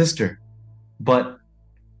brother and sister. But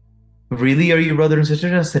really, are you brother and sister?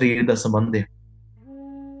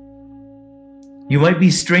 You might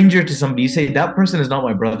be stranger to somebody. You say, that person is not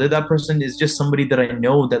my brother. That person is just somebody that I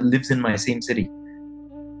know that lives in my same city.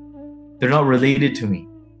 They're not related to me.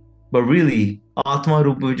 But really, Atma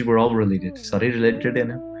Rupa, we're all related. Sare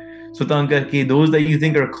related. So those that you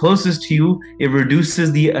think are closest to you, it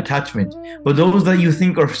reduces the attachment. But those that you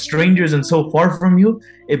think are strangers and so far from you,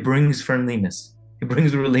 it brings friendliness. It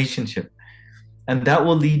brings a relationship. And that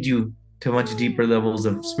will lead you to much deeper levels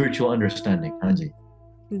of spiritual understanding. Hanji.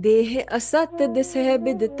 Deh asat diseh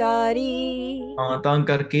bidtari. ਤਾਂ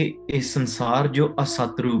ਕਰਕੇ ਇਹ ਸੰਸਾਰ ਜੋ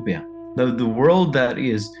ਅਸਤ ਰੂਪ ਹੈ, the world that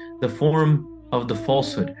is the form of the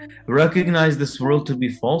falsehood. Recognize this world to be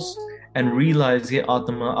false and realize कि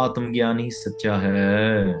आत्म ज्ञान ही सच्चा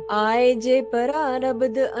है. आए जे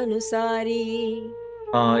परारब्ध अनुसारी.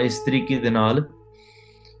 इस तरीके ਦੇ ਨਾਲ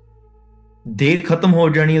ਦੇਹ ਖਤਮ ਹੋ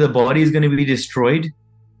ਜਾਣੀ, the body is going to be destroyed.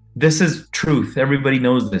 This is truth. Everybody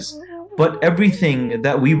knows this. But everything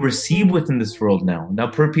that we receive within this world now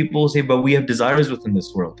per people say, but we have desires within this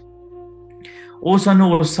world. ਉਹ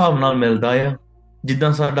ਸਾਨੂੰ ਉਸ ਹਿਸਾਬ ਨਾਲ ਮਿਲਦਾ ਆ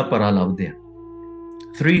ਜਿੱਦਾਂ ਸਾਡਾ ਪਰਾ ਲੱਭਦੇ ਆ.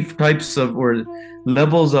 3 types of or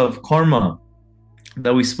levels of karma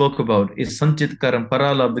that we spoke about is sanchit karam,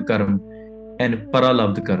 paralabdha karam, and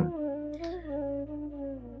paralabdha karam.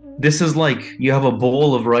 This is like you have a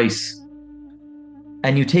bowl of rice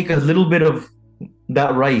and you take a little bit of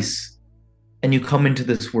that rice and you come into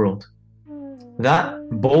this world. That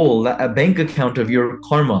bowl, that bank account of your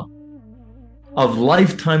karma of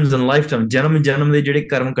lifetimes and lifetimes, janam de jehde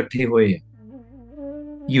karam ikkathe hoye,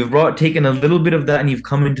 you've taken a little bit of that and you've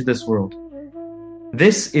come into this world.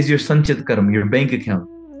 This is your sanchit karam, your bank account.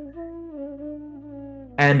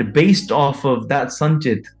 And based off of that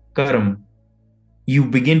sanchit karam, you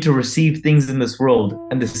begin to receive things in this world,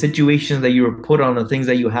 and the situations that you were put on, the things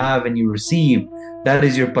that you have and you receive, that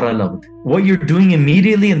is your paralabdh. What you're doing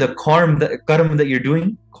immediately in the karma that you're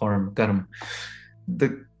doing, the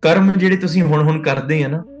karma ਜਿਹੜੇ ਤੁਸੀਂ ਹੁਣ ਕਰਦੇ ਆ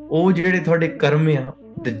ਨਾ, ਉਹ ਜਿਹੜੇ ਤੁਹਾਡੇ ਕਰਮ ਆ,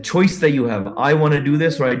 the choice that you have, I want to do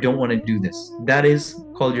this or I don't want to do this, that is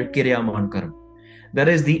called your kiryaman karma. That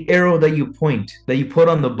is the arrow that you point, that you put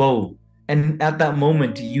on the bow, and at that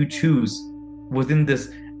moment you choose within this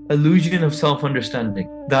illusion of self-understanding,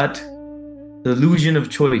 that illusion of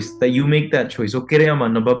choice, that you make that choice.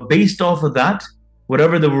 But based off of that,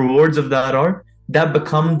 whatever the rewards of that are, that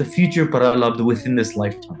become the future paralabdha within this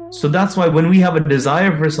lifetime. So that's why when we have a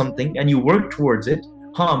desire for something and you work towards it,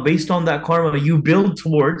 based on that karma, you build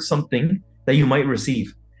towards something that you might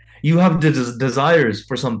receive. You have desires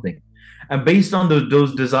for something. And based on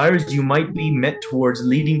those desires, you might be met towards,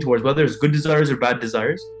 leading towards, whether it's good desires or bad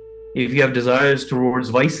desires. If you have desires towards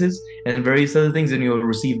vices and various other things, then you'll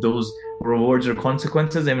receive those rewards or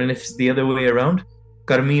consequences. I mean, if it's the other way around,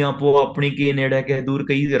 some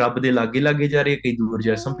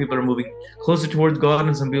people are moving closer towards God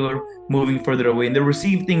and some people are moving further away, and they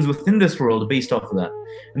receive things within this world based off of that.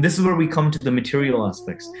 And this is where we come to the material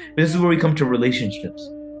aspects. This is where we come to relationships,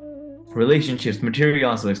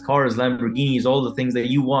 material aspects, cars, Lamborghinis, all the things that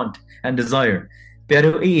you want and desire.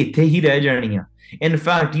 In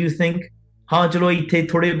fact, you think, we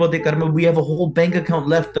have a whole bank account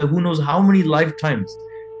left, who knows how many lifetimes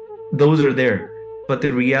those are there. But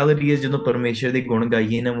the reality is, when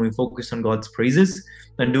we focus on God's praises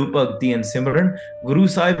and do bhakti and simran,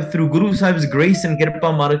 through Guru Sahib's grace and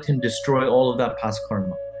kirpa, Maharaj can destroy all of that past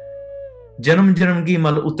karma. Janam ki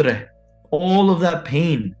mal utre, all of that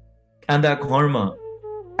pain and that karma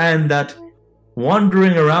and that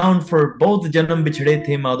wandering around for both janam bichde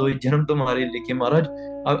the madoi janam tumhare likhe Maharaj,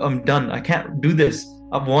 I'm done, I can't do this,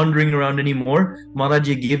 I'm wandering around anymore. Maharaj,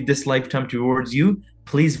 I give this lifetime towards you,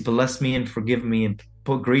 please bless me and forgive me and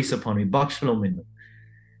put grace upon me, bakhsh lo mainu.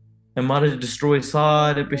 And Maharaj destroys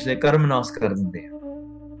sare pichle karm naas kar dinde.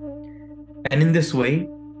 And in this way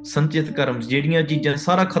sanchit karms jehdiyan cheezaਂ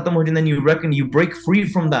sara khatam ho janda, you reckon you break free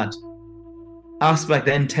from that aspect,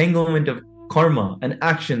 the entanglement of karma and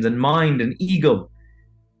actions and mind and ego.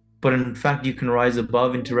 But in fact, you can rise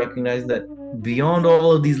above into recognizing that beyond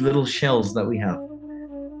all of these little shells that we have,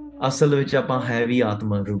 asal vich apan hai vi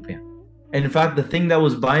atma roop hai. And in fact, the thing that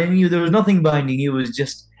was binding you, there was nothing binding you, it was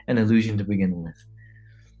just an illusion to begin with.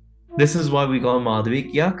 This is why we call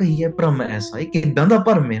Madhvi kya kahiye brahm aisa hai ki danda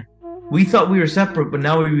param hai. We thought we were separate, but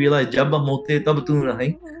now we realize jab hum hote tab tu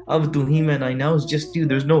nahi, ab tu hi main nahi, now it's just you.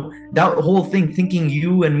 There's no that whole thing thinking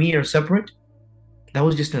you and me are separate, that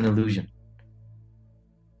was just an illusion.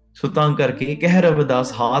 So ਤਾਂ ਕਰਕੇ ਕਹਿ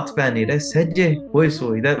ਰਵਿਦਾਸ ਹਾਥ ਪੈ ਨਹੀਂ ਰਹੇ ਸਹਿਜੇ ਹੋਏ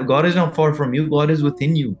ਸੋਈ, that God is not far from you, God is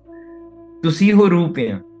within you. ਤੁਸੀਂ ਹੋ ਰੂਪ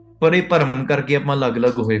ਆ, ਪਰ ਇਹ ਭਰਮ ਕਰਕੇ ਆਪਾਂ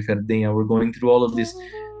ਅਲੱਗ-ਅਲੱਗ ਹੋਏ ਫਿਰਦੇ ਆ. We're going through all of these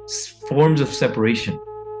forms of separation.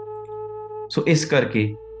 So ਇਸ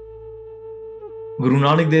ਕਰਕੇ Guru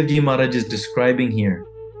Nanak Dev Ji Maharaj is describing here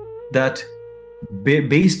that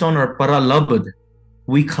based on our paralabdh,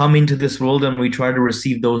 we come into this world and we try to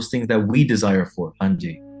receive those things that we desire for.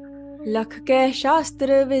 Anji. Lakh ke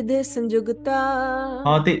shastra vid sanjugta.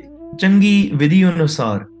 हाँ ते चंगी विधि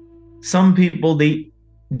अनुसार, some people they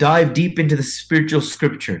dive deep into the spiritual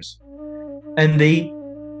scriptures and they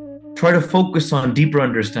try to focus on deeper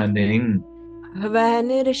understanding. वह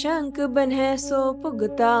निरशंक बन्हे सो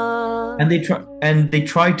पुगता. And they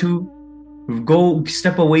try to go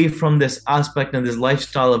step away from this aspect and this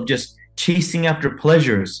lifestyle of just chasing after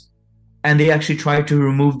pleasures, and they actually try to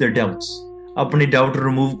remove their doubts. अपने doubt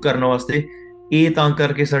remove करने वास्ते ਇਹ ਤਾਂ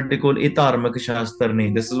ਕਰਕੇ ਸਾਡੇ ਕੋਲ ਇਹ ਧਾਰਮਿਕ ਸ਼ਾਸਤਰ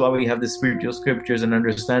ਨਹੀਂ. This is why we have the spiritual scriptures and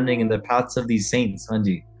understanding and the paths of these saints.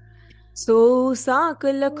 ਹਾਂਜੀ. ਸੋ ਸਾਕ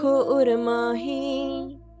ਲਖੋ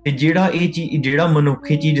ਉਰਮਾਹੀ. ਤੇ ਜਿਹੜਾ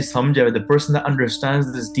ਮਨੁੱਖ ਇਹ ਚੀਜ਼ ਸਮਝ ਜਾਵੇ, the person that understands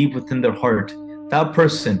this deep within their heart, that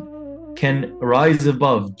person can rise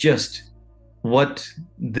above just what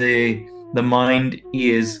the mind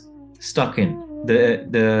is stuck in,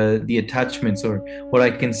 the attachments, or what I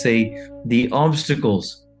can say, the obstacles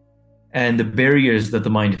and the barriers that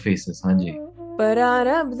the mind faces. ਹਾਂਜੀ.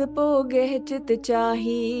 ਪਰਾਰਬਧ ਭੋਗੇ ਚਿਤ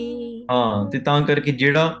ਚਾਹੀ. ਹਾਂ ਤੇ ਤਾਂ ਕਰਕੇ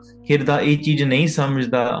ਜਿਹੜਾ ਹਿਰਦਾ ਇਹ ਚੀਜ਼ ਨਹੀਂ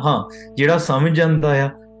ਸਮਝਦਾ, ਹਾਂ ਜਿਹੜਾ ਸਮਝ ਜਾਂਦਾ ਆ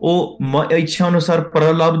ਉਹ ਇੱਛਾ ਅਨੁਸਾਰ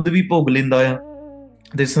ਪ੍ਰਲਬਧ ਵੀ ਭੋਗ ਲੈਂਦਾ ਆ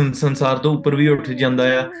ਤੇ ਸੰਸਾਰ ਤੋਂ ਉੱਪਰ ਵੀ ਉੱਠ ਜਾਂਦਾ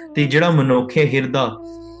ਆ. ਤੇ ਜਿਹੜਾ ਮਨੁੱਖ ਹੈ ਹਿਰਦਾ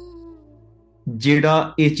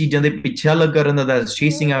ਜਿਹੜਾ ਇਹ ਚੀਜ਼ਾਂ ਦੇ ਪਿੱਛੇ ਲੱਗਾ ਰਹਿੰਦਾ, that is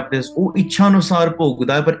chasing after this, ਉਹ ਇੱਛਾ ਅਨੁਸਾਰ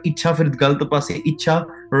ਭੋਗਦਾ ਹੈ, ਪਰ ਇੱਛਾ ਫਿਰ ਗਲਤ ਪਾਸੇ, ਇੱਛਾ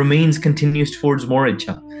remains continuous towards more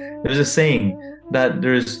ਇੱਛਾ. There's a saying that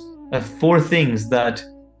there's 4 things that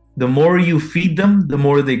the more you feed them, the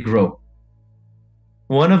more they grow.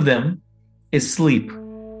 One of them is sleep.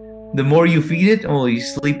 The more you feed it, you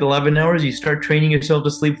sleep 11 hours, you start training yourself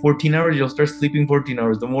to sleep 14 hours, you'll start sleeping 14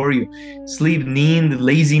 hours. The more you sleep, need,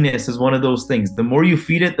 laziness is one of those things. The more you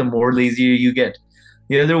feed it, the more lazier you get.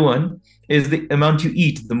 The other one is the amount you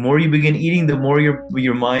eat. The more you begin eating, the more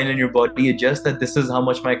your mind and your body adjust that this is how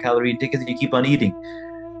much my calorie intake is, and you keep on eating.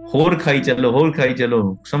 ਹੋਰ ਖਾਈ ਚਲੋ.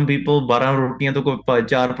 Some people 12 ਰੋਟੀਆਂ ਤੋਂ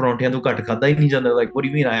 4 ਪਰੌਂਠਿਆਂ ਤੋਂ ਘੱਟ ਖਾਦਾ ਹੀ ਨਹੀਂ ਜਾਂਦਾ. Like, what do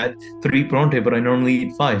you mean? I had 3 ਪਰੌਂਠੇ, but I normally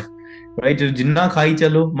eat 5. Right? ਜਿੰਨਾ ਖਾਈ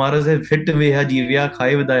ਚਲੋ, ਮਹਾਰਾਜ ਹੈ ਫਿੱਟ ਵਿਆ ਜੀਵਿਆ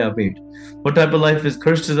ਖਾਏ ਵਧਾਇਆ ਪੇਟ. What type of life is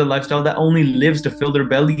cursed is a lifestyle that only lives to fill their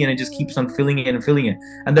belly, and it just keeps on filling it and filling it.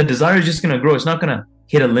 And that desire is just going to grow. It's not going to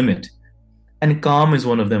hit a limit. And calm is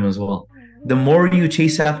one of them as well. The more you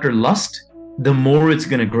chase after lust, the more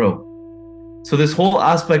it's going to grow. So this whole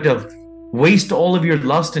aspect of waste all of your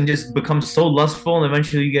lust and just become so lustful, and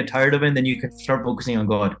eventually you get tired of it, and then you can start focusing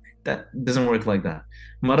on God. That doesn't work like that.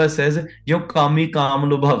 Maharaj says, "Jo kami kaam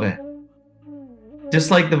lubhave."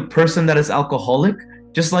 Just like the person that is alcoholic,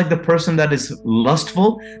 just like the person that is lustful,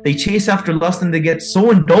 they chase after lust and they get so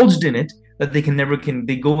indulged in it that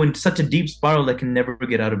they go in such a deep spiral that can never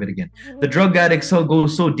get out of it again. The drug addicts go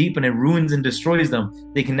so deep and it ruins and destroys them,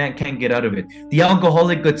 they can't get out of it. The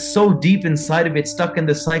alcoholic gets so deep inside of it, stuck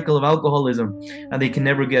in the cycle of alcoholism, and they can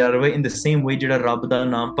never get out of it. In the same way, jada Rabb da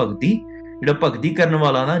naam bhakti, jada bhakti karne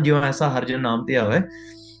wala na, jo aisa har jan naam te aave,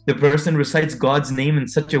 the person recites God's name in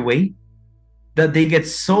such a way that they get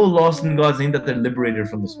so lost in God's name that they're liberated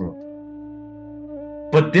from this world.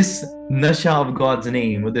 But this nasha of God's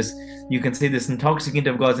name, or this, you can say this intoxicant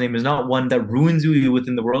of God's name, is not one that ruins you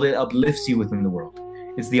within the world, it uplifts you within the world.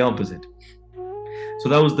 It's the opposite. So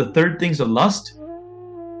that was the third thing. So lust,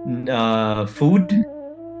 food,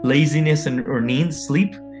 laziness or need,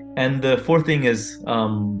 sleep, And the fourth thing is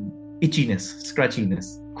itchiness, scratchiness,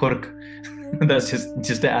 quirk. That's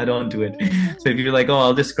just to add on to it. So if you're like, oh,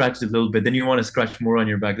 I'll just scratch a little bit, then you want to scratch more on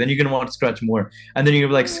your back, then you're gonna want to scratch more, and then you're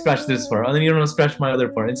like, scratch this part, and then you want to scratch my other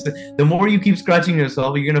part. It's the more you keep scratching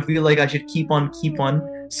yourself, you're gonna feel like I should keep on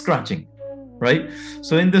scratching, right?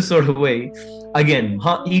 So in this sort of way, again,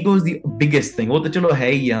 ego is the biggest thing. वो तो चलो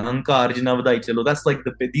है ही, अहंकार जितना बताई चलो. That's like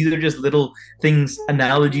these are just little things,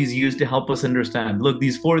 analogies used to help us understand. Look,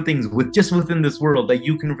 these four things just within this world that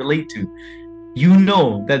you can relate to. You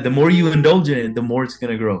know that the more you indulge in it, the more it's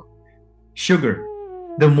going to grow. Sugar.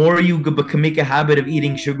 The more you can make a habit of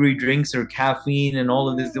eating sugary drinks or caffeine and all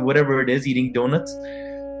of this, whatever it is, eating donuts,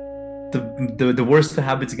 the worse the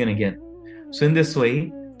habit's going to get. So in this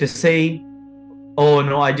way, to say, oh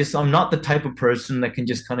no, I'm not the type of person that can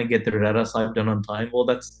just kind of get the Rara Sahib done on time.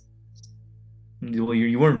 Well,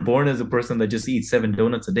 you weren't born as a person that just eats 7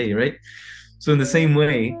 donuts a day, right? So in the same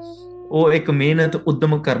way, ਉਹ ਇੱਕ ਮਿਹਨਤ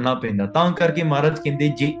ਉਦਮ ਕਰਨਾ ਪੈਂਦਾ. ਤਾਂ ਕਰਕੇ ਮਹਾਰਾਜ ਕਹਿੰਦੇ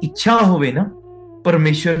ਜੇ ਇੱਛਾ ਹੋਵੇ ਨਾ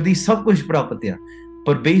ਪਰਮੇਸ਼ਰ ਦੀ ਸਭ ਕੁਝ ਪ੍ਰਾਪਤ ਆ.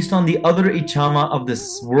 But based on the other ਇੱਛਾਵਾਂ of this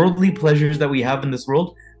worldly pleasures that we have in this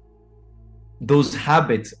world, those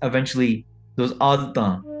habits eventually, those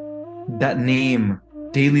aadatan, that name,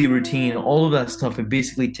 daily routine, all of that stuff, it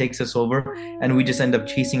basically takes us over and we just end up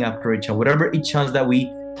chasing after itcha. Whatever itchas that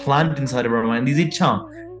we plant inside of our mind, these itcha,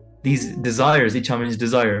 these desires, itcha means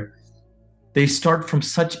desire, they start from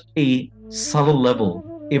such a subtle level.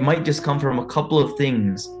 It might just come from a couple of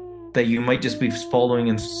things that you might just be following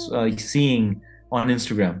and seeing on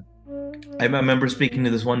Instagram. I remember speaking to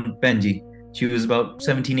this one Benji. She was about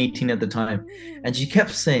 17, 18 at the time. And she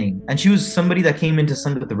kept saying, and she was somebody that came into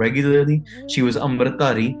Sangat regularly. She was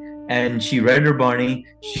Amritari and she read her Barney.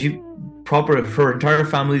 Her entire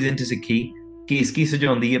family's into Sikhi.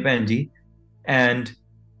 Benji. And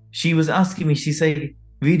she was asking me, she said,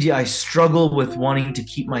 Vijay, I struggle with wanting to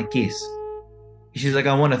keep my case. She's like,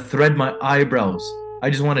 I want to thread my eyebrows.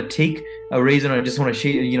 I just want to take a razor and I just want to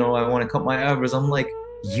shave, I want to cut my eyebrows. I'm like,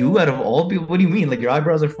 you out of all people, what do you mean? Like, your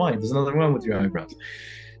eyebrows are fine. There's nothing wrong with your eyebrows.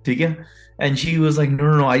 And she was like,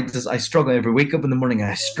 no, I struggle. I wake up in the morning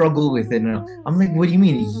and I struggle with it. And I'm like, what do you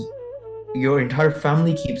mean? Your entire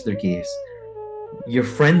family keeps their case. Your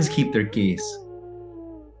friends keep their case.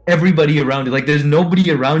 Everybody around you, like there's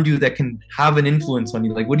nobody around you that can have an influence on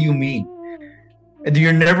you. Like, what do you mean?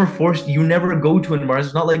 You're never forced, you never go to environments.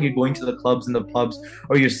 It's not like you're going to the clubs and the pubs,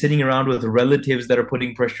 or you're sitting around with relatives that are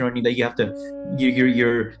putting pressure on you that you have to,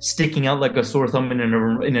 you're sticking out like a sore thumb in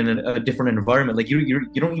a different environment. Like you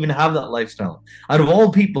don't even have that lifestyle. Out of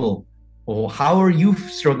all people, how are you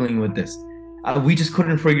struggling with this? We just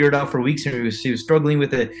couldn't figure it out for weeks, and she was struggling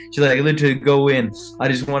with it. She's like, I literally go in, I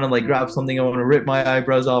just want to like grab something, I want to rip my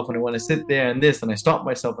eyebrows off, and I want to sit there and this, and I stop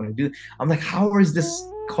myself and I do. I'm like, how is this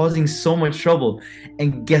causing so much trouble?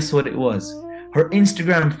 And guess what it was? Her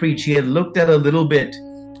Instagram feed, she had looked at a little bit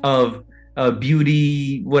of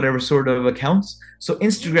beauty, whatever sort of accounts. So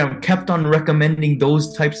Instagram kept on recommending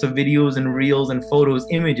those types of videos and reels and photos,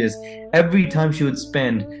 images, every time she would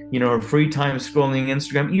spend, her free time scrolling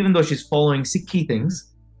Instagram, even though she's following Sikhi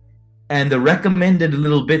things. And the recommended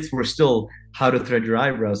little bits were still how to thread your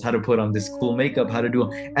eyebrows, how to put on this cool makeup, how to do,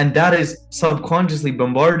 and that is subconsciously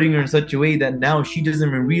bombarding her in such a way that now she doesn't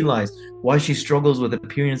even realize why she struggles with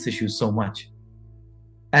appearance issues so much.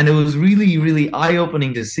 And it was really, really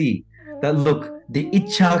eye-opening to see that, look, the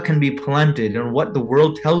itcha can be planted and what the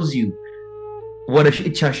world tells you what a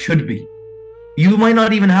itcha should be. You might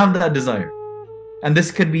not even have that desire. And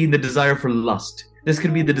this could be the desire for lust. This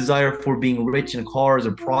could be the desire for being rich in cars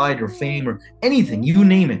or pride or fame or anything, you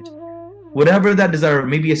name it. Whatever that desire,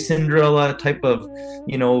 maybe a Cinderella type of,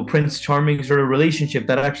 Prince Charming sort of relationship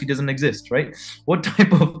that actually doesn't exist, right? What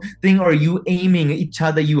type of thing are you aiming,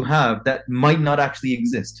 itcha that you have that might not actually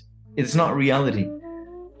exist? It's not reality.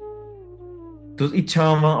 Those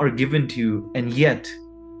itchama are given to you, and yet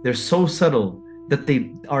they're so subtle that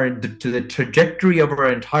they are to the trajectory of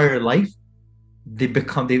our entire life.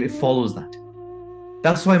 It follows that.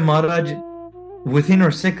 That's why Maharaj, within our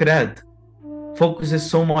Sikrat, focuses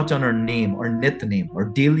so much on our name, our nitnem, our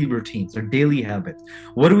daily routines, our daily habits.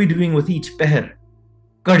 What are we doing with each peher?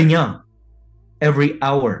 Kadiyan, every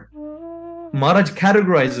hour. Maharaj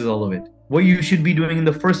categorizes all of it. What you should be doing in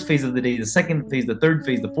the first phase of the day, the second phase, the third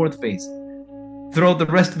phase, the fourth phase, throughout the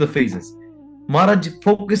rest of the phases. Maharaj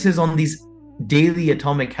focuses on these daily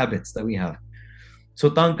atomic habits that we have. So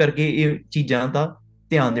ਤਾਂ ਕਰਕੇ ਇਹ ਚੀਜ਼ਾਂ ਦਾ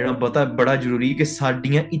ਧਿਆਨ ਦੇਣਾ ਬੜਾ ਜ਼ਰੂਰੀ ਹੈ ਕਿ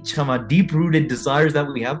ਸਾਡੀਆਂ ਇੱਛਾਵਾਂ, deep rooted desires that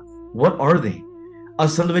we have, what are they?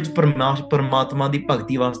 ਅਸਲ ਵਿੱਚ ਪਰਮਾਤਮਾ ਦੀ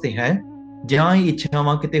ਭਗਤੀ ਵਾਸਤੇ ਹੈ ਜਾਂ ਇਹ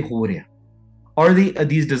ਇੱਛਾਵਾਂ ਕਿਤੇ ਹੋ ਰਿਹਾ? Are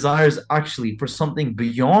these desires actually for something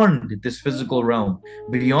beyond this physical realm,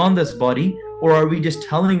 beyond this body, or are we just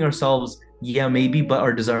telling ourselves, yeah, maybe, but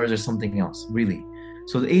our desires are something else, really?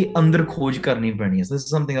 So andar khoj karni pani hai. This is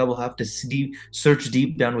something I will have to search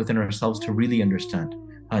deep down within ourselves to really understand.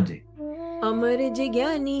 Hanji. ਅਮਰ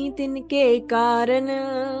ਜਿਗਿਆਨੀ ਤਿਨਕੇ ਕਾਰਨ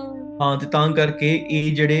ਹਾਂ ਤੇ ਤਾਂ ਕਰਕੇ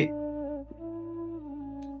ਇਹ ਜਿਹੜੇ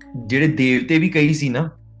ਦੇਵਤੇ ਵੀ ਕਈ ਸੀ ਨਾ,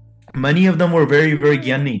 many of them were very very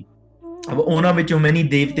gyani. ਉਹਨਾਂ ਵਿੱਚੋਂ many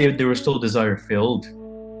devte, they were still desire filled.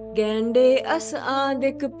 ਗੈਂਡੇ ਅਸ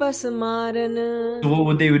ਆਦਿਕ ਪਸ ਮਾਰਨ. So what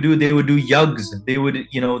would they do? They would do yags. They would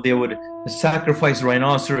sacrifice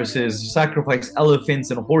rhinoceroses, sacrifice elephants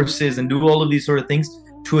and horses, and do all of these sort of things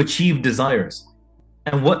to achieve desires.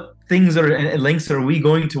 And what things and lengths are we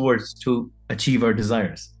going towards to achieve our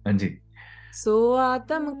desires? Anji. ਸੋ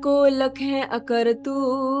ਆਤਮ ਕੋ ਲਖੇ ਅਕਰ ਤੂ.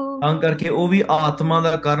 ਤਾਂ ਕਰਕੇ ਉਹ ਵੀ ਆਤਮਾ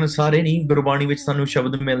ਦਾ ਕਾਰਨ ਸਾਰੇ ਨਹੀਂ. ਗੁਰਬਾਣੀ ਵਿੱਚ ਸਾਨੂੰ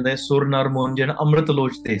ਸ਼ਬਦ ਮਿਲਦਾ ਹੈ, ਸੁਰ ਨਰ ਮੋਹਨ ਅੰਮ੍ਰਿਤ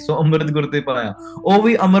ਲੋਚਤੇ, ਸੋ ਅੰਮ੍ਰਿਤ ਗੁਰ ਤੇ ਪਾਇਆ. ਉਹ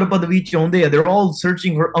ਵੀ ਅਮਰ ਪਦਵੀ ਚਾਹੁੰਦੇ ਆ. They're all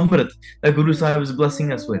searching for amrit that Guru Sahib is blessing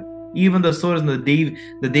us with. Even the surs and the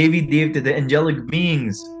Devi Devta, the angelic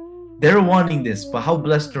beings, they're wanting this. But how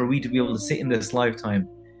blessed are we to be able to sit in this lifetime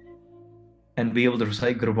and be able to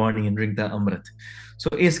recite Gurbani and drink that amrit? So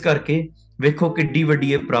ਇਸ ਕਰਕੇ ਵੇਖੋ ਕਿੱਡੀ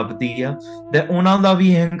ਵੱਡੀ ਇਹ ਪ੍ਰਾਪਤੀ ਆ. ਤੇ ਉਹਨਾਂ ਦਾ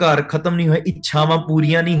ਵੀ ਹੰਕਾਰ ਖਤਮ ਨਹੀਂ ਹੋਇਆ, ਇੱਛਾਵਾਂ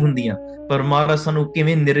ਪੂਰੀਆਂ ਨਹੀਂ ਹੁੰਦੀਆਂ, ਪਰ ਮਹਾਰਾਜ ਸਾਨੂੰ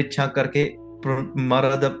ਕਿਵੇਂ ਨਿਰਇੱਛਾ ਕਰਕੇ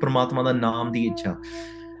ਮਹਾਰਾਜ ਦਾ ਪ੍ਰਮਾਤਮਾ ਦਾ ਨਾਮ ਦੀ ਇੱਛਾ.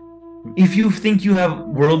 If you think you have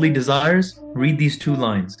worldly desires, read these 2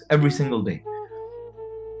 lines every single day.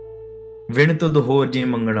 ਵਿਣ ਤੁਧ ਹੋਰ ਜੇ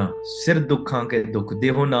ਮੰਗਣਾ, ਸਿਰ ਦੁੱਖਾਂ ਕੇ ਦੁੱਖ,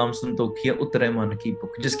 ਦੇਹੋ ਨਾਮ ਸੰਤੋਖੀਆ, ਉਤਰੈ ਮਨ ਕੀ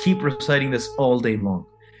ਭੁੱਖ. Just keep reciting this all day long.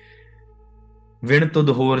 ਵਿਣ ਤੁਧ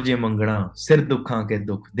ਹੋਰ ਜੇ ਮੰਗਣਾ, ਸਿਰ ਦੁੱਖਾਂ ਕੇ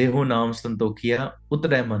ਦੁੱਖ, ਦੇਹੋ ਨਾਮ ਸੰਤੋਖੀਆ,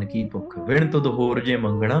 ਉਤਰੈ ਮਨ ਕੀ ਭੁੱਖ. ਵਿਣ ਤੁਧ ਹੋਰ ਜੇ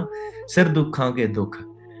ਮੰਗਣਾ, ਸਿਰ ਦੁੱਖਾਂ ਕੇ ਦੁੱਖ,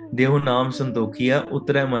 ਦੇਹੋ ਨਾਮ ਸੰਤੋਖੀਆ,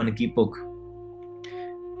 ਉਤਰੈ ਮਨ ਕੀ ਭੁੱਖ.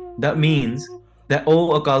 That means that, oh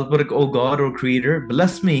Akal Purakh, oh God or Creator,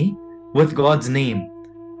 bless me with God's name,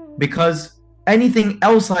 because anything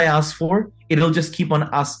else I ask for, it'll just keep on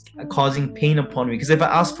causing pain upon me. Because if I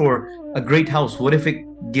ask for a great house, what if it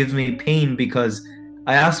gives me pain because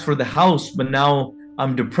I asked for the house, but now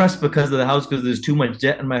I'm depressed because of the house because there's too much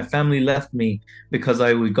debt and my family left me because I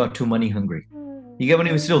got too money hungry. You get what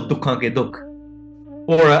I mean? Still dukha ke dukh.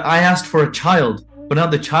 Or I asked for a child, but now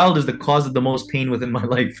the child is the cause of the most pain within my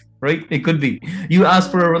life, right? It could be. You asked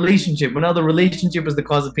for a relationship, but now the relationship is the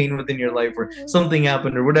cause of pain within your life, or something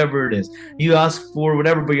happened, or whatever it is. You ask for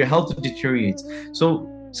whatever, but your health deteriorates. So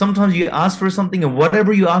sometimes you ask for something, and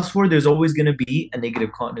whatever you ask for, there's always going to be a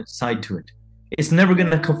negative side to it. It's never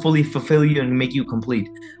going to fully fulfill you and make you complete,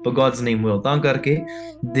 but God's name will. ਤਾਂ ਕਰਕੇ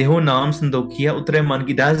ਦੇਹੋ ਨਾਮ ਸੰਤੋਖੀਆ, ਉਤਰੇ ਮਨ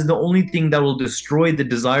ਕੀ. That is the only thing that will destroy the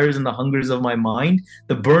desires and the hungers of my mind.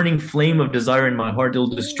 The burning flame of desire in my heart, it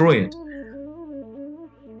will destroy it.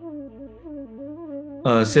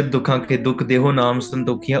 ਸਿਰ ਦੁੱਖਾਂ ਕੇ ਦੁੱਖ, ਦੇਹੋ ਨਾਮ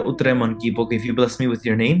ਸੰਤੋਖੀਆ, ਉਤਰੇ ਮਨ ਕੀ ਭੁੱਖ. If you bless me with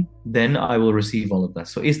your name, then I will receive all of that.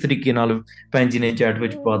 So ਇਸ ਤਰੀਕੇ ਨਾਲ ਭੈਣ ਜੀ ਨੇ ਚੈਟ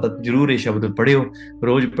ਵਿੱਚ ਪਾਤਾ. ਜ਼ਰੂਰ ਇਹ ਸ਼ਬਦ ਪੜ੍ਹਿਓ,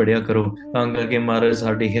 ਰੋਜ਼ ਪੜ੍ਹਿਆ ਕਰੋ, ਤਾਂ ਕਰਕੇ ਮਹਾਰਾਜ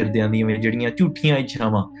ਸਾਡੇ ਹਿਰਦਿਆਂ ਦੀਆਂ ਜਿਹੜੀਆਂ ਝੂਠੀਆਂ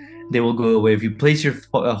ਇੱਛਾਵਾਂ, they will go away. If you place your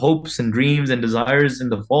hopes and dreams and desires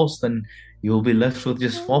in the false, then you will be left with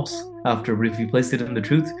just false after. But if you place it in the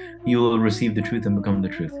truth, you will receive the truth and become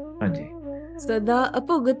the truth. ਹਾਂਜੀ. ਸਦਾ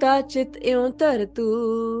ਅਭੁਗਤਾ ਚਿਤ ਇਉਂ ਧਰ ਤੂ.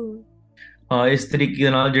 ਇਸ ਤਰੀਕੇ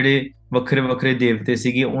ਨਾਲ ਜਿਹੜੇ ਵੱਖਰੇ ਵੱਖਰੇ ਦੇਵਤੇ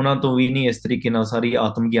ਸੀਗੇ, ਉਹਨਾਂ ਤੋਂ ਵੀ ਨਹੀਂ ਇਸ ਤਰੀਕੇ ਨਾਲ ਸਾਰੀ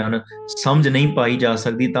ਆਤਮ ਗਿਆਨ ਸਮਝ ਨਹੀਂ ਪਾਈ ਜਾ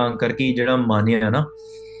ਸਕਦੀ. ਤਾਂ ਕਰਕੇ ਜਿਹੜਾ ਮਾਨਿਆ ਨਾ,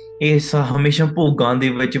 ਇਹ ਹਮੇਸ਼ਾ ਭੋਗਾਂ ਦੇ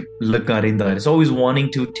ਵਿੱਚ ਲੱਗਾ ਰਹਿੰਦਾ ਹੈ. It's always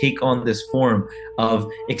wanting to take on this form of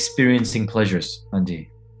experiencing pleasures. ਹਾਂਜੀ.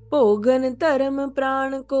 ਭੋਗਨ ਧਰਮ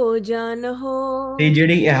ਪ੍ਰਾਣ ਕੋ ਜਾਨਹੋ. ਤੇ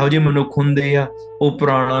ਜਿਹੜੇ ਇਹੋ ਜਿਹੇ ਮਨੁੱਖ ਹੁੰਦੇ ਆ, ਉਹ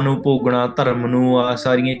ਪ੍ਰਾਣਾਂ ਨੂੰ ਭੋਗਣਾ, ਧਰਮ ਨੂੰ, ਆ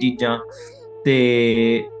ਸਾਰੀਆਂ ਚੀਜ਼ਾਂ ਤੇ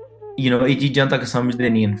ਇਹ ਚੀਜ਼ਾਂ ਤੱਕ ਸਮਝਦੇ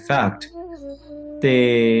ਨਹੀਂ. In fact,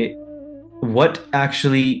 what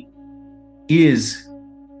actually is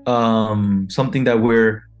something that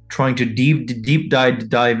we're trying to deep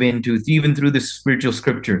dive into, even through the spiritual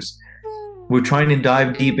scriptures. We're trying to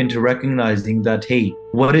dive deep into recognizing that, hey,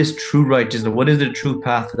 what is true righteousness? What is the true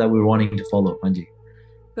path that we're wanting to follow? Anji.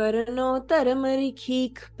 ਕਰਨੋ ਧਰਮ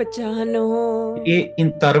ਰਿਖੀਕ ਪਛਾਨੋ. ਇਹ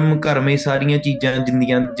ਧਰਮ ਕਰਮੇ ਸਾਰੀਆਂ ਚੀਜ਼ਾਂ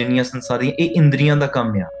ਜਿੰਨੀਆਂ ਸੰਸਾਰੀਆਂ, ਇਹ ਇੰਦਰੀਆਂ ਦਾ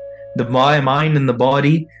ਕੰਮ ਆ. The mind and the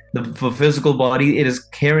body, the physical body, it is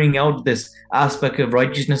carrying out this aspect of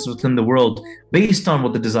righteousness within the world based on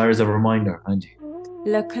what the desires of our mind are. Anji.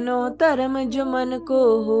 ਲਖਨੋ ਧਰਮ ਜੋ ਮਨ ਕੋ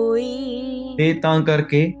ਹੋਈ. ਤੇ ਤਾਂ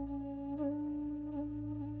ਕਰਕੇ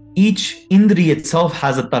each indri itself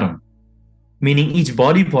has a dharma, meaning each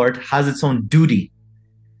body part has its own duty.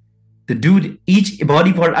 Each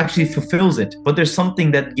body part actually fulfills it, but there's something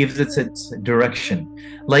that gives it its direction.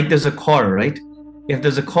 Like there's a car, right? If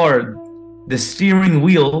there's a car, The steering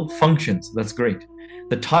wheel functions, that's great.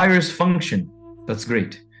 The tires function, that's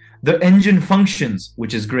great. The engine functions,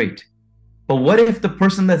 which is great. But what if the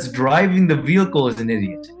person that's driving the vehicle is an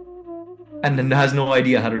idiot and has no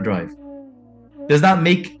idea how to drive? Is that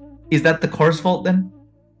the car's fault then?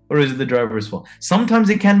 Or is it the driver's fault? Sometimes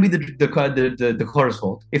it can be the car's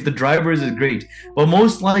fault if the driver is great. But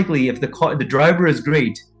most likely, if the driver is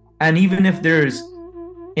great, and even if there's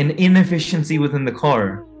an inefficiency within the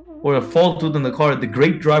car or a fault within the car, the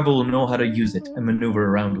great driver will know how to use it and maneuver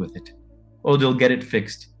around with it, or they'll get it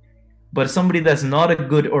fixed. But somebody that's not a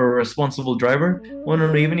good or a responsible driver, ਉਹਨਾਂ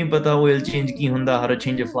ਨੂੰ even ਨਹੀਂ ਪਤਾ oil change ਕੀ ਹੁੰਦਾ, how to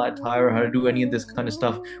change a flat tire, how to do any of this kind of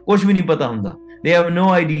stuff. ਕੁਝ ਵੀ ਨਹੀਂ ਪਤਾ ਹੁੰਦਾ. They have no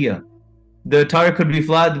idea. The tire could be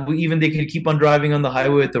flat. Even they could keep on driving on the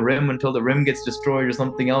highway with the rim until the rim gets destroyed or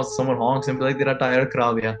something else. Someone honks and be like, "Tera tire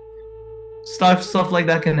kharab hai." Stuff like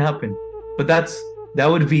that can happen. But that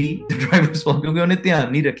would be the driver's fault. Kyunki unhe dhyan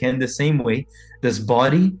nahi rakha. In the same way, this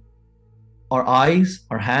body, our eyes,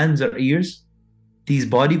 our hands, our ears, these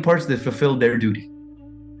body parts, they fulfill their duty.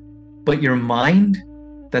 But your mind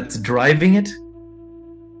that's driving it,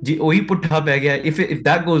 if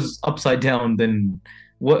that goes upside down, then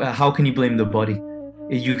how can you blame the body?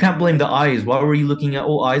 You can't blame the eyes. Why were you looking at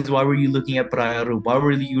eyes? Why were you looking at prayaru? Why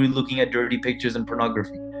were you looking at dirty pictures and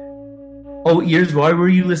pornography? Ears, why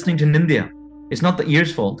were you listening to Nindya? It's not the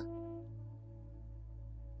ears' fault.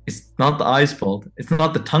 It's not the eyes' fault. It's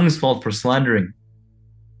not the tongue's fault for slandering.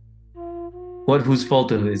 Whose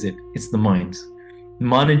fault is it? It's the mind's. The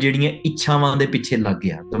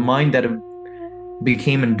mind that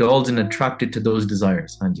became indulged and attracted to those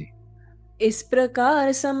desires. Hanji. इस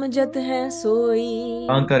प्रकार समझत है सोई.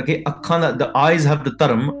 ਤਾਂ ਕਰਕੇ ਅੱਖਾਂ ਦਾ, the eyes have the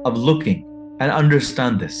dharm of looking and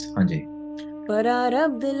understand this. ਹਾਂਜੀ.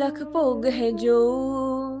 ਪਰਾਰਬਧ ਲਖ ਭੋਗ ਹੈ ਜੋ.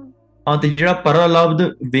 ਤੇ ਜਿਹੜਾ ਪਰਾਲਬਧ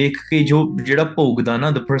ਵੇਖ ਕੇ ਜਿਹੜਾ ਭੋਗਦਾ ਨਾ,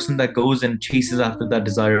 the person that goes and chases after that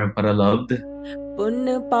desire of paralabdh,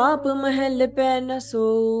 ਪੁੰਨ ਪਾਪ ਮਹਿਲ ਪੈ ਨ ਸੋ.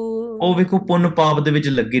 ਉਹ ਵੇਖੋ ਪੁੰਨ ਪਾਪ ਦੇ ਵਿੱਚ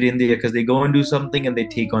ਲੱਗੇ ਰਹਿੰਦੇ ਆ, because they go and do something and they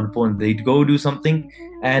take on ਪੁੰਨ, they go do something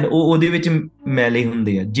and ਉਹਦੇ ਵਿੱਚ ਮੈਲੇ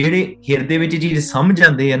ਹੁੰਦੇ ਆ. ਜਿਹੜੇ ਹਿਰਦੇ ਵਿੱਚ ਚੀਜ਼ ਸਮਝ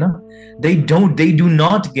ਜਾਂਦੇ ਆ ਨਾ, they do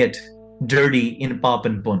not get dirty in pap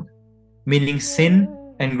and ਪੁੰਨ, meaning sin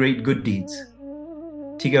and great good deeds.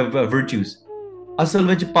 ਠੀਕ ਹੈ, virtues. ਅਸਲ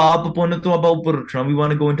ਵਿੱਚ ਪਾਪ ਪੁੰਨ ਤੋਂ ਆਪਾਂ ਉੱਪਰ ਉੱਠਣਾ. We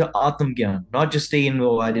want to go into ਆਤਮ ਗਿਆਨ, not just stay in,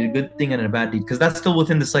 I did a good thing and a bad deed, because that's still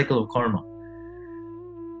within the cycle of karma.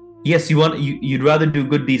 Yes, you'd rather do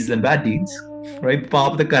good deeds than bad deeds, right?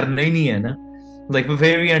 Paap ਤਾਂ ਕਰਨਾ ਹੀ ਨਹੀਂ ਹੈ ਨਾ. Like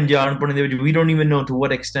ਫਿਰ ਵੀ ਅਣਜਾਣਪੁਣੇ ਦੇ ਵਿੱਚ, we don't even know to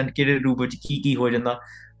what extent ਕਿਹੜੇ ਰੂਪ ਵਿੱਚ ਕੀ ਹੋ ਜਾਂਦਾ.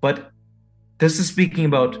 But this is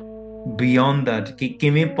speaking about beyond that, ਕਿ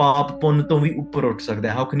ਕਿਵੇਂ ਪਾਪ ਪੁੰਨ ਤੋਂ ਵੀ ਉੱਪਰ ਉੱਠ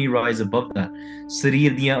ਸਕਦਾ. How can you rise above that?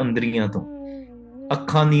 ਸਰੀਰ ਦੀਆਂ ਅੰਦਰੀਆਂ ਤੋਂ,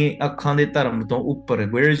 ਅੱਖਾਂ ਦੇ ਧਰਮ ਤੋਂ ਉੱਪਰ.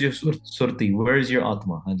 Where is your ਸੁਰਤੀ? Where is your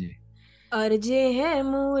ਆਤਮਾ? ਹਾਂਜੀ. ਅਰਜੇ ਹੈ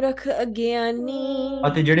ਮੂਰਖ ਅਗਿਆਨੀ.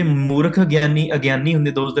 ਅਤੇ ਜਿਹੜੇ ਮੂਰਖ ਅਗਿਆਨੀ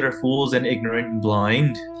ਹੁੰਦੇ, those that are fools and ignorant and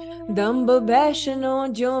blind, ਦੰਭ ਬੈਸ਼ਨੋ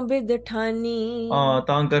ਜੋ ਬਿਦ ਠਾਨੀ.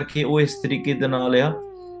 ਤਾਂ ਕਰਕੇ ਉਹ ਇਸ ਤਰੀਕੇ ਦੇ ਨਾਲ ਆ,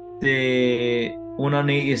 ਤੇ ਉਹਨਾਂ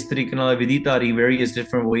ਨੇ ਇਸ ਤਰੀਕੇ ਨਾਲ ਵਿਧੀ ਧਾਰੀ, various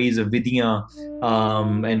different ways of vidya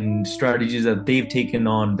and strategies that they've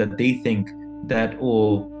taken on, that they think that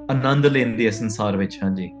ਉਹ ਆਨੰਦ ਲੈਂਦੇ ਆ ਸੰਸਾਰ ਵਿੱਚ.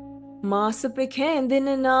 ਹਾਂਜੀ. ਮਾਸ ਪਿਖੇ ਦਿਨ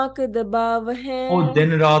ਨਾਕ ਦਬਾਵ ਹੈ. ਉਹ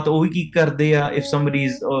ਦਿਨ ਰਾਤ ਉਹੀ ਕੀ ਕਰਦੇ ਆ. If somebody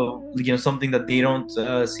is something that they don't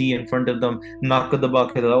see in front of them, ਨੱਕ ਦਬਾ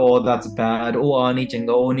ਕੇ, oh that's bad, ਉਹ ਨਹੀਂ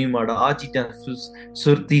ਚੰਗਾ, ਉਹ ਨਹੀਂ ਮਾੜਾ, ਚੀਜ਼ਾਂ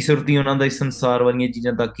ਸੁਰਤੀ ਉਹਨਾਂ ਦਾ ਸੰਸਾਰ ਵਾਲੀਆਂ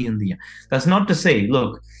ਚੀਜ਼ਾਂ ਤੱਕ ਹੀ ਹੁੰਦੀਆਂ. That's not to say,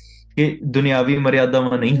 look, ਕਿ ਦੁਨਿਆਵੀ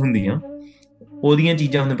ਮਰਿਆਦਾਵਾਂ ਨਹੀਂ ਹੁੰਦੀਆਂ, ਉਹਦੀਆਂ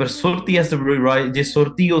ਚੀਜ਼ਾਂ ਹੁੰਦੀਆਂ, ਪਰ ਸੁਰਤੀ has to rise. ਜੇ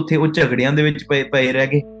ਸੁਰਤੀ ਉੱਥੇ ਉਹ ਝਗੜਿਆਂ ਦੇ ਵਿੱਚ ਪਏ ਰਹਿ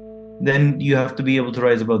ਗਏ, then you have to be able to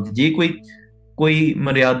rise above. ਜੇ ਕੋਈ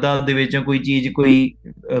ਮਰਿਆਦਾ ਦੇ ਵਿੱਚ ਕੋਈ ਚੀਜ਼, ਕੋਈ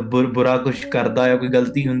ਬੁਰਾ ਕੁਛ ਕਰਦਾ ਆ, ਕੋਈ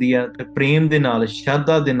ਗਲਤੀ ਹੁੰਦੀ ਆ, ਤੇ ਪ੍ਰੇਮ ਦੇ ਨਾਲ,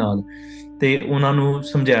 ਸ਼ਰਧਾ ਦੇ ਨਾਲ, ਤੇ ਉਹਨਾਂ ਨੂੰ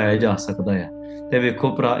ਸਮਝਾਇਆ ਜਾ ਸਕਦਾ ਆ. ਤੇ ਵੇਖੋ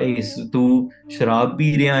ਭਰਾ, ਤੂੰ ਸ਼ਰਾਬ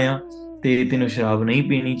ਪੀ ਰਿਹਾ ਆ, ਤੇ ਤੈਨੂੰ ਸ਼ਰਾਬ ਨਹੀਂ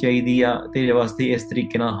ਪੀਣੀ ਚਾਹੀਦੀ ਆ, ਤੇਰੇ ਵਾਸਤੇ ਇਸ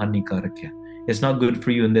ਤਰੀਕੇ ਨਾਲ ਹਾਨੀਕਾਰਕ ਆ. It's not good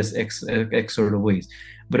for you in this X sort of ways.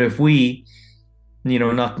 But if we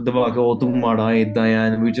ਨੱਕ ਦਬਾ ਕੇ, ਉਹ ਤੂੰ ਮਾੜਾ ਏਦਾਂ ਆ,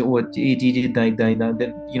 ਇਹ ਚੀਜ਼ ਏਦਾਂ,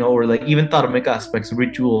 or like even ਧਾਰਮਿਕ aspects,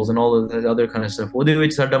 rituals and all of that other kind of stuff, ਉਹਦੇ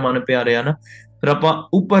ਵਿੱਚ ਸਾਡਾ ਮਨ ਪਿਆਰਿਆ ਨਾ, ਫਿਰ ਆਪਾਂ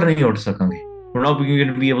ਉੱਪਰ ਨਹੀਂ ਉੱਠ ਸਕਾਂਗੇ. We're not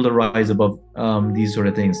going to be able to rise above these sort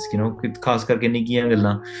of things, ਖਾਸ ਕਰਕੇ ਨਿੱਕੀਆਂ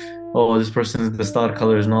ਗੱਲਾਂ. Oh, this person, the star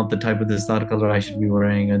color is not the type of the star color I should be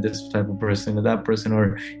wearing, or this type of person, or that person, or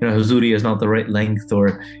huzuri is not the right length, or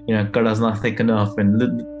kada is not thick enough, and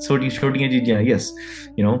ਛੋਟੀਆਂ ਚੀਜ਼ਾਂ. Yes,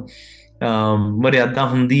 ਮਰਿਆਦਾ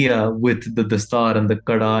ਹੁੰਦੀ ਆ with the star and the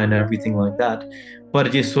kada and everything like that. ਪਰ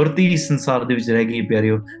ਜੇ ਸੁਰਤੀ ਸੰਸਾਰ ਦੇ ਵਿੱਚ ਰਹਿ ਗਈ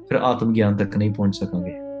ਪਿਆਰਿਓ, ਫਿਰ ਆਤਮ ਗਿਆਨ ਤੱਕ ਨਹੀਂ ਪਹੁੰਚ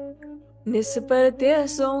ਸਕਾਂਗੇ. ਨਿਸਪਰਤਿ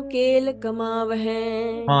ਸੋ ਕੇਲ ਕਮਾਵ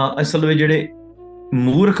ਹੈ. ਅਸਲ ਵਿੱਚ ਜਿਹੜੇ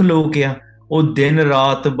ਮੂਰਖ ਲੋਕ ਆ, ਉਹ ਦਿਨ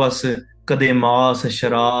ਰਾਤ ਬਸ ਕਦੇ ਮਾਸ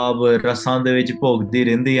ਸ਼ਰਾਬ ਰਸਾਂ ਦੇ ਵਿੱਚ ਭੋਗਦੇ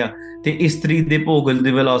ਰਹਿੰਦੇ ਆ ਤੇ ਇਸਤਰੀ ਦੇ ਭੋਗਲ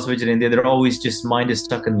ਦੇ ਵਿਲਾਸ ਵਿੱਚ ਰਹਿੰਦੇ ਆ they're always just mind is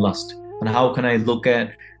stuck in lust and how can I look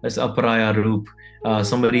at as a paraya roop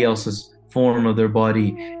somebody else's form of their body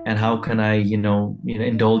and how can I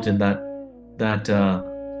indulge in that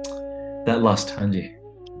lust ਹਾਂਜੀ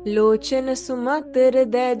ਲੋਚਨ ਸੁਮਤ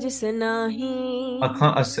ਹਿਰਦੈ ਜਿਸ ਨਾਹੀ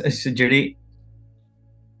ਅੱਖਾਂ ਜਿਹੜੀ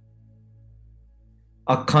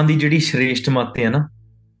ਅੱਖਾਂ ਦੀ ਜਿਹੜੀ ਸ਼੍ਰੇਸ਼ਟ ਮੱਤ ਹੈ ਨਾ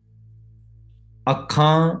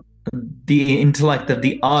ਅੱਖਾਂ the intellect of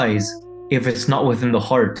the eyes if it's not within the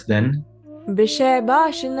heart then ਵਿਸ਼ੈ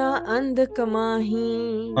ਬਾਸ਼ਨਾ ਅੰਧ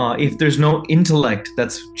ਕਮਾਹੀ if there's no intellect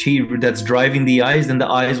that's driving the eyes then the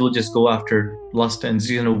eyes will just go after lust and it's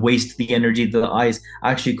going to waste the energy that the eyes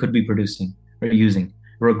actually could be producing or using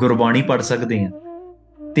Gurbani ਪੜ ਸਕਦੇ ਆ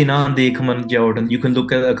ਤਿਨਾਂ ਦੇਖ ਮਨ ਜਾਉਟ and you can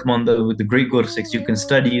look at with the great Gursikhs you can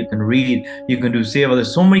study you can read you can do seva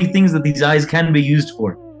there's so many things that these eyes can be used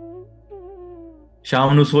for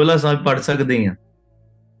ਸ਼ਾਮ ਨੂੰ 16 ਸਾਹਿਬ ਪੜ ਸਕਦੇ ਆ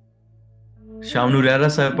ਸ਼ਾਮ ਨੂੰ ਰਹਿਰਾ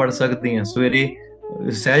ਸਾਹਿਬ ਪੜ ਸਕਦੇ ਆ ਸਵੇਰੇ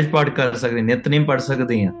ਸਹਿਜ ਪਾਠ ਕਰ ਸਕਦੇ ਨਿਤਨੇਮ ਪੜ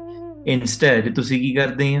ਸਕਦੇ ਆ ਇਨਸਟੈਡ ਤੁਸੀਂ ਕੀ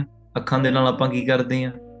ਕਰਦੇ ਆ ਅੱਖਾਂ ਦੇ ਨਾਲ ਆਪਾਂ ਕੀ ਕਰਦੇ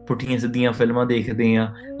ਆ ਪੁੱਠੀਆਂ ਸਿੱਧੀਆਂ ਫਿਲਮਾਂ ਦੇਖਦੇ ਆ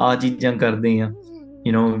ਆ ਚੀਜ਼ਾਂ ਕਰਦੇ ਆ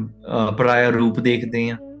ਪਰਾਇਆ ਰੂਪ ਦੇਖਦੇ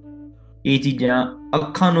ਆ ਇਹ ਚੀਜ਼ਾਂ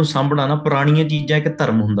ਅੱਖਾਂ ਨੂੰ ਸਾਂਭਣਾ ਨਾ ਪੁਰਾਣੀਆਂ ਚੀਜ਼ਾਂ ਇੱਕ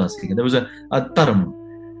ਧਰਮ ਹੁੰਦਾ ਸੀ there was a ਧਰਮ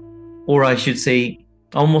or I should say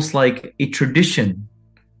almost like a tradition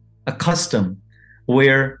a custom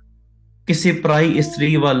where ਕਿਸੇ ਪਰਾਈ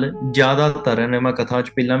ਇਸਤਰੀ ਵੱਲ ਜ਼ਿਆਦਾਤਰ ਨੇ ਮੈਂ ਕਥਾ 'ਚ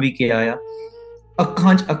ਪਹਿਲਾਂ ਵੀ ਕਿਹਾ ਆ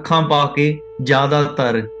ਅੱਖਾਂ 'ਚ ਅੱਖਾਂ ਪਾ ਕੇ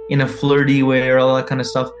ਜ਼ਿਆਦਾਤਰ in a flirty way or all that kind of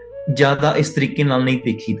stuff ਜ਼ਿਆਦਾ ਇਸ ਤਰੀਕੇ ਨਾਲ ਨਹੀਂ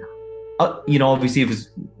ਦੇਖੀਦਾ obviously if it's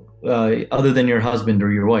other than your husband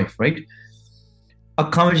or your wife right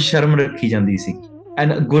ਅੱਖਾਂ ਵਿੱਚ ਸ਼ਰਮ ਰੱਖੀ ਜਾਂਦੀ ਸੀ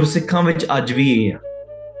and ਗੁਰਸਿੱਖਾਂ ਵਿੱਚ ਅੱਜ ਵੀ ਇਹ ਆ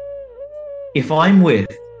if I'm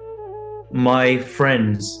with my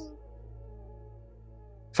friend's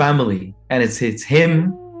family and it's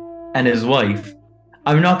him and his wife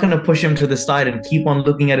I'm not going to push him to the side and keep on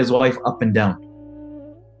looking at his wife up and down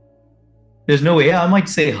there's no way I might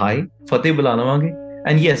say hi Fateh bula lavange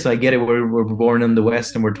and yes I get it we're born in the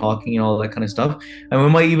West and we're talking and all that kind of stuff and we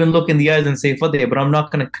might even look in the eyes and say Fateh but I'm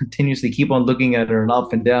not going to continuously keep on looking at her and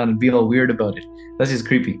up and down and be all weird about it that's just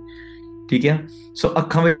creepy theek hai so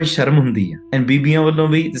ਅੱਖਾਂ ਵਿੱਚ ਸ਼ਰਮ ਹੁੰਦੀ ਹੈ and ਬੀਬੀਆਂ ਵੱਲੋਂ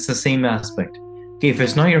ਵੀ it's the same aspect if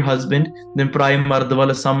it's not your husband then ਪਰਾਏ ਮਰਦ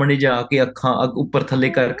ਵੱਲ ਸਾਹਮਣੇ ਜਾ ਕੇ ਅੱਖਾਂ ਉੱਪਰ ਥੱਲੇ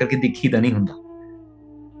ਕਰਕੇ ਦਿਖੀਦਾ ਨਹੀਂ ਹੁੰਦਾ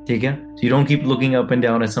ਠੀਕ ਹੈ so you don't keep looking up and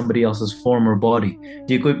down at somebody else's form or body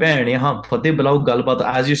ਜੇ ਕੋਈ ਭੈਣ ਹੈ ਹਾਂ ਫਤਿਹ ਬੁਲਾਓ ਗੱਲਬਾਤ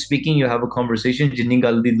as you're speaking you have a conversation ਜਿੰਨੀ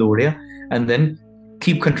ਗੱਲ ਦੀ ਲੋੜ ਹੈ and then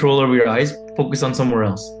keep control over your eyes focus on somewhere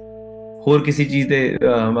else ਹੋਰ ਕਿਸੇ ਚੀਜ਼ ਤੇ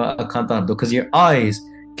ਅੱਖਾਂ ਧਰ ਦਿਓ because your eyes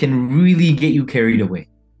can really get you carried away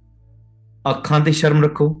ਅੱਖਾਂ ਤੇ ਸ਼ਰਮ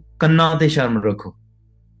ਰੱਖੋ ਕੰਨਾਂ ਤੇ ਸ਼ਰਮ ਰੱਖੋ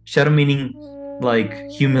ਸ਼ਰਮ meaning like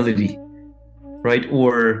humility right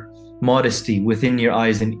or modesty within your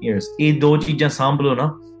eyes and ears ਇਹ ਦੋ ਚੀਜ਼ਾਂ ਸਾਂਭ ਲਓ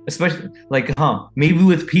ਨਾ especially like maybe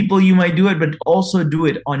with people you might do it but also do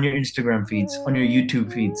it on your Instagram feeds on your YouTube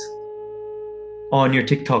feeds on your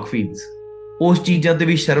TikTok feeds ਉਸ ਚੀਜ਼ਾਂ ਤੇ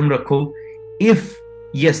ਵੀ ਸ਼ਰਮ ਰੱਖੋ if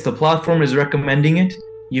yes the platform is recommending it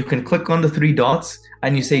you can click on the 3 dots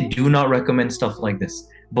and you say do not recommend stuff like this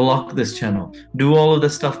block this channel do all of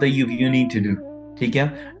the stuff that you need to do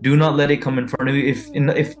do not let it come in front of you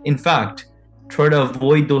if in fact try to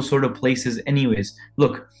avoid those sort of places anyways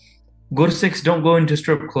look Gursikhs don't go into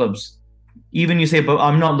strip clubs even you say but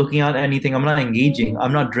I'm not looking at anything I'm not engaging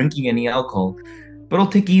I'm not drinking any alcohol but I'll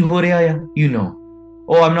take I'm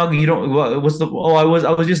not you don't I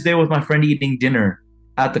was just there with my friend eating dinner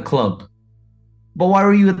at the club but why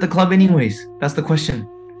were you at the club anyways that's the question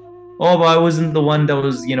but I wasn't the one that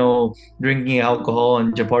was, drinking alcohol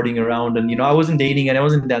and partying around and, I wasn't dating and I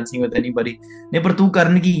wasn't dancing with anybody. But tu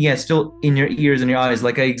karne ki hai still in your ears and your eyes.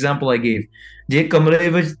 Like an example I gave. Je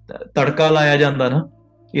kamre vich tadka laya janda na,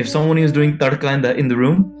 if someone is doing tadka in the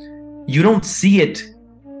room, you don't see it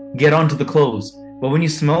get onto the clothes. But when you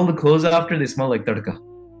smell the clothes after, they smell like tadka.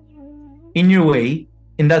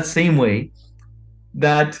 In that same way,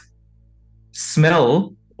 that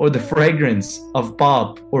smell or the fragrance of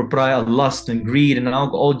pop or praya, lust and greed and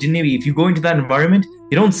alcohol, if you go into that environment,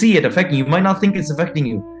 you don't see it affecting you. You might not think it's affecting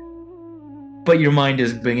you, but your mind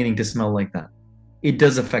is beginning to smell like that. It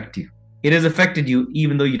does affect you. It has affected you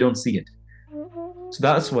even though you don't see it. So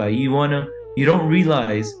that's why you don't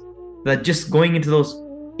realize that just going into those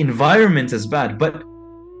environments is bad, but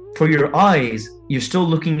for your eyes, you're still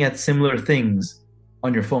looking at similar things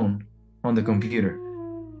on your phone, on the computer.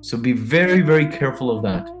 So be very, very careful of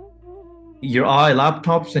that. Your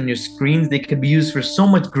laptops and your screens, they can be used for so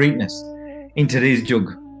much greatness in today's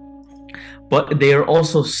jug. But they are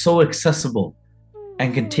also so accessible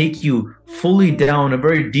and can take you fully down a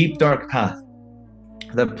very deep dark path,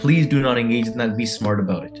 that please do not engage in that, be smart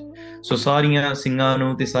about it. So ਸਾਰੀਆਂ ਸਿੰਘਾਂ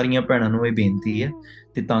ਨੂੰ ਤੇ ਸਾਰੀਆਂ ਭੈਣਾਂ ਨੂੰ ਇਹ ਬੇਨਤੀ ਹੈ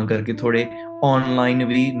ਤੇ ਤਾਂ ਕਰਕੇ ਥੋੜੇ ਆਨਲਾਈਨ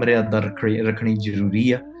ਵੀ ਮਰਿਆਦਾ ਰੱਖਣੀ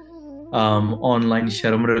ਜ਼ਰੂਰੀ ਆ। Online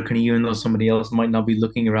ਸ਼ਰਮ ਰੱਖਣੀ, even though somebody else might not be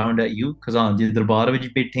looking around at you, because ਜੇ ਦਰਬਾਰ ਵਿੱਚ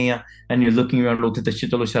ਬੈਠੇ ਆ and you're looking around, ਉੱਥੇ ਤਾਂ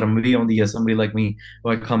ਚਲੋ ਸ਼ਰਮ ਵੀ ਆਉਂਦੀ ਆ, somebody like me,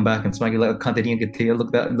 who I come back and smack you like ਅੱਖਾਂ ਤੇਰੀਆਂ ਕਿੱਥੇ ਆ,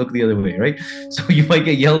 look the other way, right? So you might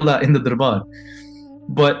get yelled at in the Darbar,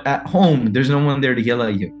 but at home there's no one there to yell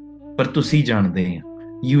at you, ਪਰ ਤੁਸੀਂ ਜਾਣਦੇ ਆ,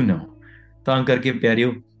 you know। ਤਾਂ ਕਰਕੇ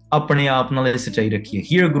ਪਿਆਰਿਓ ਆਪਣੇ ਆਪ ਨਾਲ ਇਹ ਸੱਚਾਈ ਰੱਖੀਏ।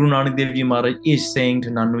 Here Guru Nanak Dev Ji Maharaj is saying to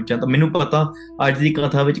Nanu Chand, ਮੈਨੂੰ ਪਤਾ ਅੱਜ ਦੀ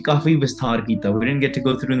ਕਥਾ ਵਿੱਚ ਕਾਫੀ ਵਿਸਥਾਰ ਕੀਤਾ, we didn't get to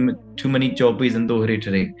go through too many chopis and dohre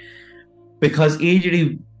today, because ਇਹ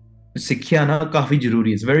ਜਿਹੜੀ ਸਿੱਖਿਆ ਨਾ ਕਾਫੀ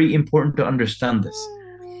ਜ਼ਰੂਰੀ ਹੈ। It's very important to understand this.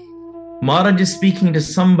 Maharaj is speaking to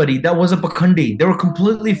somebody that was a Pakhandi. They were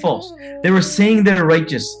completely false. They were saying they're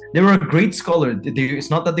righteous. They were a great scholar.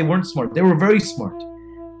 It's not that they weren't smart. They were very smart.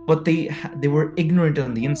 But they were ignorant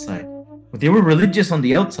on the inside. They were religious on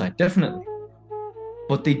the outside, definitely.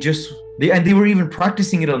 But they were even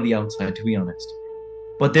practicing it on the outside, to be honest.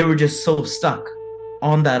 But they were just so stuck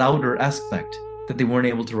on that outer aspect that they weren't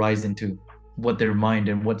able to rise into what their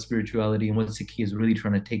mind and what spirituality and what Sikhi is really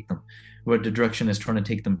trying to take them, what the direction is trying to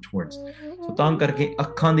take them towards. So ਤਾਂ ਕਰਕੇ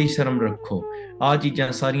ਅੱਖਾਂ ਦੀ ਸ਼ਰਮ ਰੱਖੋ। ਆਹ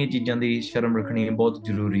ਚੀਜ਼ਾਂ, ਸਾਰੀਆਂ ਚੀਜ਼ਾਂ ਦੀ ਸ਼ਰਮ ਰੱਖਣੀ ਬਹੁਤ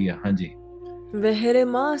ਜ਼ਰੂਰੀ ਆ। ਹਾਂਜੀ। ਵਹਿਰ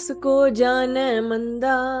ਮਾਸ ਕੋ ਜਾਣੈ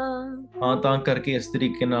ਮੰਦਾ। ਹਾਂ, ਤਾਂ ਕਰਕੇ ਇਸ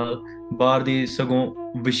ਤਰੀਕੇ ਨਾਲ ਬਾਹਰ ਦੀ ਸਗੋਂ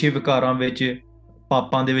ਵਿਸ਼ੇ ਵਿਕਾਰਾਂ ਵਿੱਚ,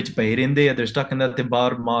 ਪਾਪਾਂ ਦੇ ਵਿੱਚ ਪਏ ਰਹਿੰਦੇ ਆ, ਤੇ ਸਟਕ ਹੁੰਦਾ ਤੇ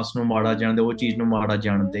ਬਾਹਰ ਮਾਸ ਨੂੰ ਮਾੜਾ ਜਾਣਦੇ, ਉਹ ਚੀਜ਼ ਨੂੰ ਮਾੜਾ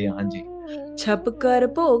ਜਾਣਦੇ ਆ। ਹਾਂਜੀ। ਛਪ ਕਰ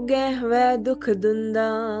ਭੋਗੈ ਵੈ ਦੁਖ ਦੁੰਦਾ।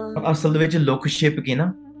 ਅਸਲ ਦੇ ਵਿੱਚ ਲੁਕ ਛਿਪ ਕੇ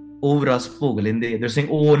ਨਾ ਉਹ ਰਸ ਭੋਗ ਲੈਂਦੇ। They're saying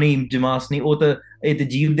ਉਹ ਨਹੀਂ ਜਮਾਸ ਨਹੀਂ, ਉਹ ਤਾਂ ਇਹ ਤੇ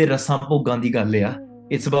ਜੀਵ ਦੇ ਰਸਾਂ ਭੋਗਾਂ ਦੀ ਗੱਲ ਆ।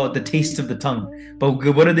 It's about the taste of the tongue. But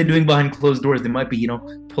what are they doing behind closed doors? They might be,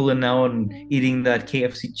 pulling out and eating that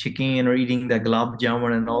KFC chicken or eating that gulab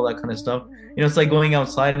jamun and all that kind of stuff. It's like going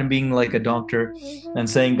outside and being like a doctor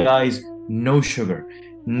and saying, guys, no sugar.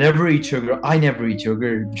 Never eat sugar. I never eat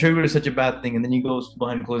sugar. Sugar is such a bad thing. And then you go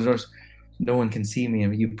behind closed doors. No one can see me.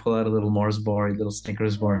 I mean, you pull out a little Mars bar, a little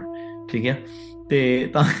Snickers bar. ਠੀਕ ਹੈ? ਤੇ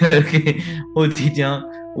ਤਾਂ ਕਰਕੇ ਉਹ ਚੀਜ਼ਾਂ,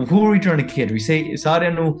 who are we trying to kid? We say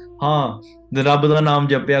ਸਾਰਿਆਂ ਨੂੰ ਹਾਂ ਰੱਬ ਦਾ ਨਾਮ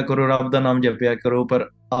ਜਪਿਆ ਕਰੋ, ਰੱਬ ਦਾ ਨਾਮ ਜਪਿਆ ਕਰੋ, ਪਰ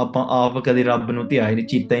ਆਪਾਂ ਆਪ ਕਦੇ ਰੱਬ ਨੂੰ ਧਿਆਇਆ ਨਹੀਂ,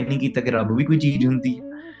 ਚੇਤਾ ਹੀ ਨਹੀਂ ਕੀਤਾ ਕਿ ਰੱਬ ਵੀ ਕੋਈ ਚੀਜ਼ ਹੁੰਦੀ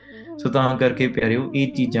ਹੈ। ਸੋ ਤਾਂ ਕਰਕੇ ਪਿਆਰਿਓ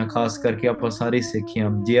ਇਹ ਚੀਜ਼ਾਂ ਖਾਸ ਕਰਕੇ ਆਪਾਂ ਸਾਰੇ ਸਿੱਖਿਆ,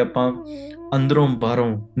 ਜੇ ਆਪਾਂ ਅੰਦਰੋਂ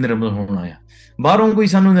ਬਾਹਰੋਂ ਨਿਰਮਲ ਹੋਣਾ ਆ। ਬਾਹਰੋਂ ਕੋਈ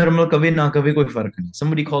ਸਾਨੂੰ ਨਿਰਮਲ ਕਵੇ ਨਾ ਕਵੇ ਕੋਈ ਫਰਕ ਨਹੀਂ।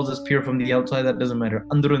 Somebody calls us pure from the outside, that doesn't matter।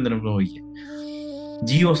 ਅੰਦਰੋਂ ਨਿਰਮਲ ਹੋਈਏ,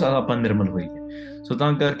 ਜੀਓ ਆਪਾਂ ਨਿਰਮਲ ਹੋਈਏ। ਸੋ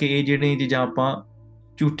ਤਾਂ ਕਰਕੇ ਇਹ ਜਿਹੜੀਆਂ ਚੀਜ਼ਾਂ ਆਪਾਂ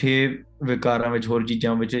ਝੂਠੇ ਵਿਕਾਰਾਂ ਵਿੱਚ, ਹੋਰ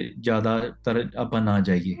ਚੀਜ਼ਾਂ ਵਿੱਚ ਜ਼ਿਆਦਾਤਰ ਆਪਾਂ ਨਾ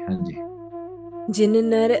ਜਾਈਏ। ਹਾਂਜੀ। ਜਿਨ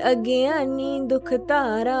ਨਰ ਅਗਿਆਨੀ ਦੁਖ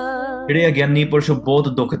ਧਾਰਾ। ਜਿਹੜੇ ਅਗਿਆਨੀ ਪੁਰਸ਼ ਬਹੁਤ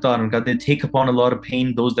ਦੁੱਖ ਧਾਰਨ ਕਰਦੇ, take upon a lot of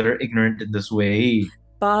pain, those that are ignorant in this way.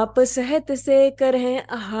 ਪਾਪ ਸਹਿਤ ਸੇ ਕਰਹਿ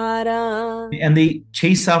ਆਹਾਰਾ। And they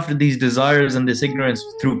chase after these desires and this ignorance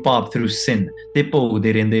through pop, through sin. ਤੇ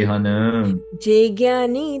ਭੋਗਦੇ ਰਹਿੰਦੇ ਹਨ। ਜੇ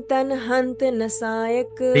ਗਿਆਨੀ ਤਨ ਹੰਤ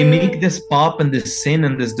ਨਸਾਇਕ। They make this pop and this sin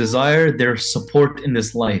and this desire their support in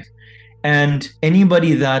this life. And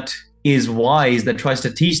anybody that is wise, that tries to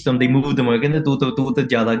teach them, they move them away. ਕਹਿੰਦੇ ਤੂੰ ਤਾਂ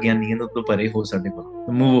ਜ਼ਿਆਦਾ ਗਿਆਨੀ ਹੈ, ਤੂੰ ਪਰੇ ਹੋ ਸਾਡੇ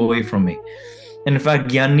ਕੋਲ, move away from me. In fact,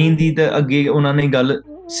 ਗਿਆਨੀ ਦੀ ਤਾਂ ਅੱਗੇ ਉਹਨਾਂ ਨੇ ਗੱਲ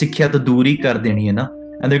ਸਿੱਖਿਆ ਤਾਂ ਦੂਰ ਹੀ ਕਰ ਦੇਣੀ ਹੈ ਨਾ,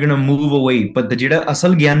 and they're going to move away. But the ਜਿਹੜਾ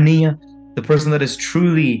ਅਸਲ ਗਿਆਨੀ ਆ, the person that is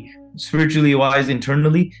truly spiritually wise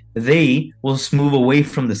internally, they will move away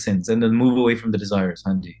from the sins and then move away from the desires.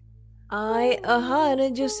 ਹਾਂਜੀ। ਆਏ ਆਹਾਰ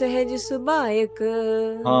ਜੋ ਸਹਿਜ ਸੁਭਾਇਕ।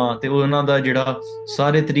 ਹਾਂ, ਤੇ ਉਹਨਾਂ ਦਾ ਜਿਹੜਾ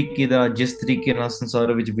ਸਾਰੇ ਤਰੀਕੇ ਦਾ, ਜਿਸ ਤਰੀਕੇ ਨਾਲ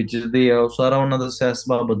ਸੰਸਾਰ ਵਿੱਚ ਵਿਚਰਦੇ ਆ, ਉਹ ਸਾਰਾ ਉਹਨਾਂ ਦਾ ਸਹਿਜ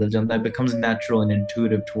ਸੁਭਾਅ ਬਦਲ ਜਾਂਦਾ ਹੈ, becomes natural and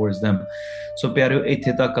intuitive towards them. ਸੋ ਪਿਆਰਿਓ,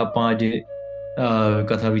 ਇੱਥੇ ਤੱਕ ਆਪਾਂ ਅੱਜ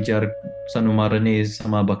ਕਥਾ ਵਿਚਾਰ ਸਾਨੂੰ ਮਹਾਰਾਜ ਨੇ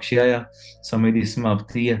ਸਮਾਂ ਬਖਸ਼ਿਆ ਆ। ਸਮੇਂ ਦੀ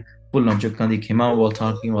ਸਮਾਪਤੀ ਹੈ, ਭੁੱਲਾਂ ਚੁੱਕਾਂ ਦੀ ਖਿਮਾ। while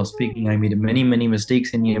talking, while speaking, I made many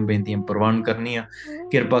mistakes। ਇੰਨੀਆਂ ਬੇਨਤੀਆਂ ਪ੍ਰਵਾਨ ਕਰਨੀਆਂ,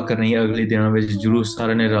 ਕਿਰਪਾ ਕਰਨੀ। ਅਗਲੇ ਦਿਨਾਂ ਵਿੱਚ ਜ਼ਰੂਰ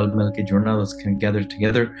ਸਾਰਿਆਂ ਨੇ ਰਲ ਮਿਲ ਕੇ ਜੁੜਨਾ। Let's gather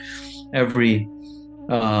together every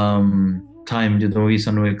time ਜਦੋਂ ਵੀ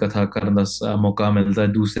ਸਾਨੂੰ ਇਹ ਕਥਾ ਕਰਨ ਦਾ ਮੌਕਾ ਮਿਲਦਾ,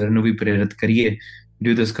 ਦੂਸਰਿਆਂ ਨੂੰ ਵੀ ਪ੍ਰੇਰਿਤ ਕਰੀਏ।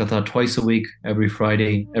 Do this katha twice a week, every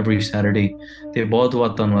Friday, every Saturday. ਤੇ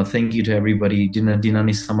ਬਹੁਤ ਧੰਨਵਾਦ। Thank you to everybody ਜਿਨ੍ਹਾਂ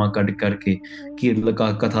ਨੇ ਸਮਾਂ ਕੱਢ ਕਰਕੇ ਕੀ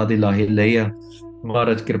ਕਥਾ ਦੇ ਲਾਹੇ ਲਏ ਆ।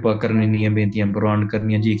 ਮਹਾਰਾਜ ਕਿਰਪਾ ਕਰਨੀ, ਨੀਆਂ ਬੇਨਤੀਆਂ ਪ੍ਰਵਾਨ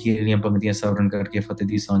ਕਰਨੀਆਂ ਜੀ। ਅਖੀਰਲੀਆਂ ਪੰਕਤੀਆਂ ਸਵਰਨ ਕਰਕੇ ਫਤਿਹ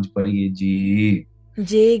ਦੀ ਸਾਂਝ ਪੜੀਏ ਜੀ।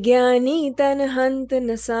 ਜੇ ਗਿਆਨੀ ਤਨ ਹੰਤ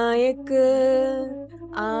ਨਸਾਇਕ,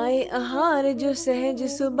 ਆਏ ਆਹਾਰ ਜੋ ਸਹਿਜ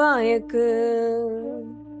ਸੁਭਾਇਕ।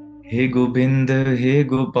 हे गोबिंद, हे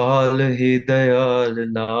गोपाल, हे दयाल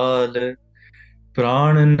लाल,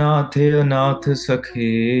 प्राण नाथ अनाथ सखे,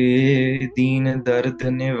 दीन दर्द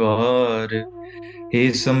निवार। हे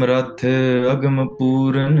समरथ अगम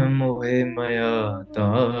पूरन मोहे मया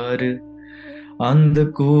तार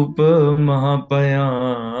अंधकूप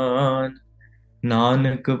महापयान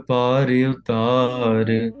नानक पार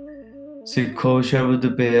उतार सिखो शब्द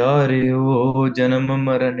प्यारे जन्म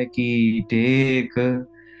मरण की टेक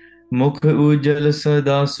मुख उजल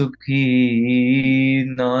सदा सुखी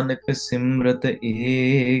नानक सिमरत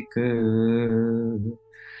एक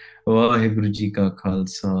वाहिगुरु जी का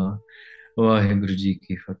खालसा वाहिगुरु जी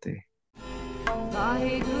की फतेह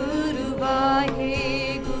ਵਾਹਿਗੁਰੂ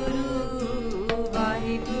ਵਾਹਿਗੁਰੂ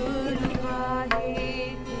ਵਾਹਿਗੁਰੂ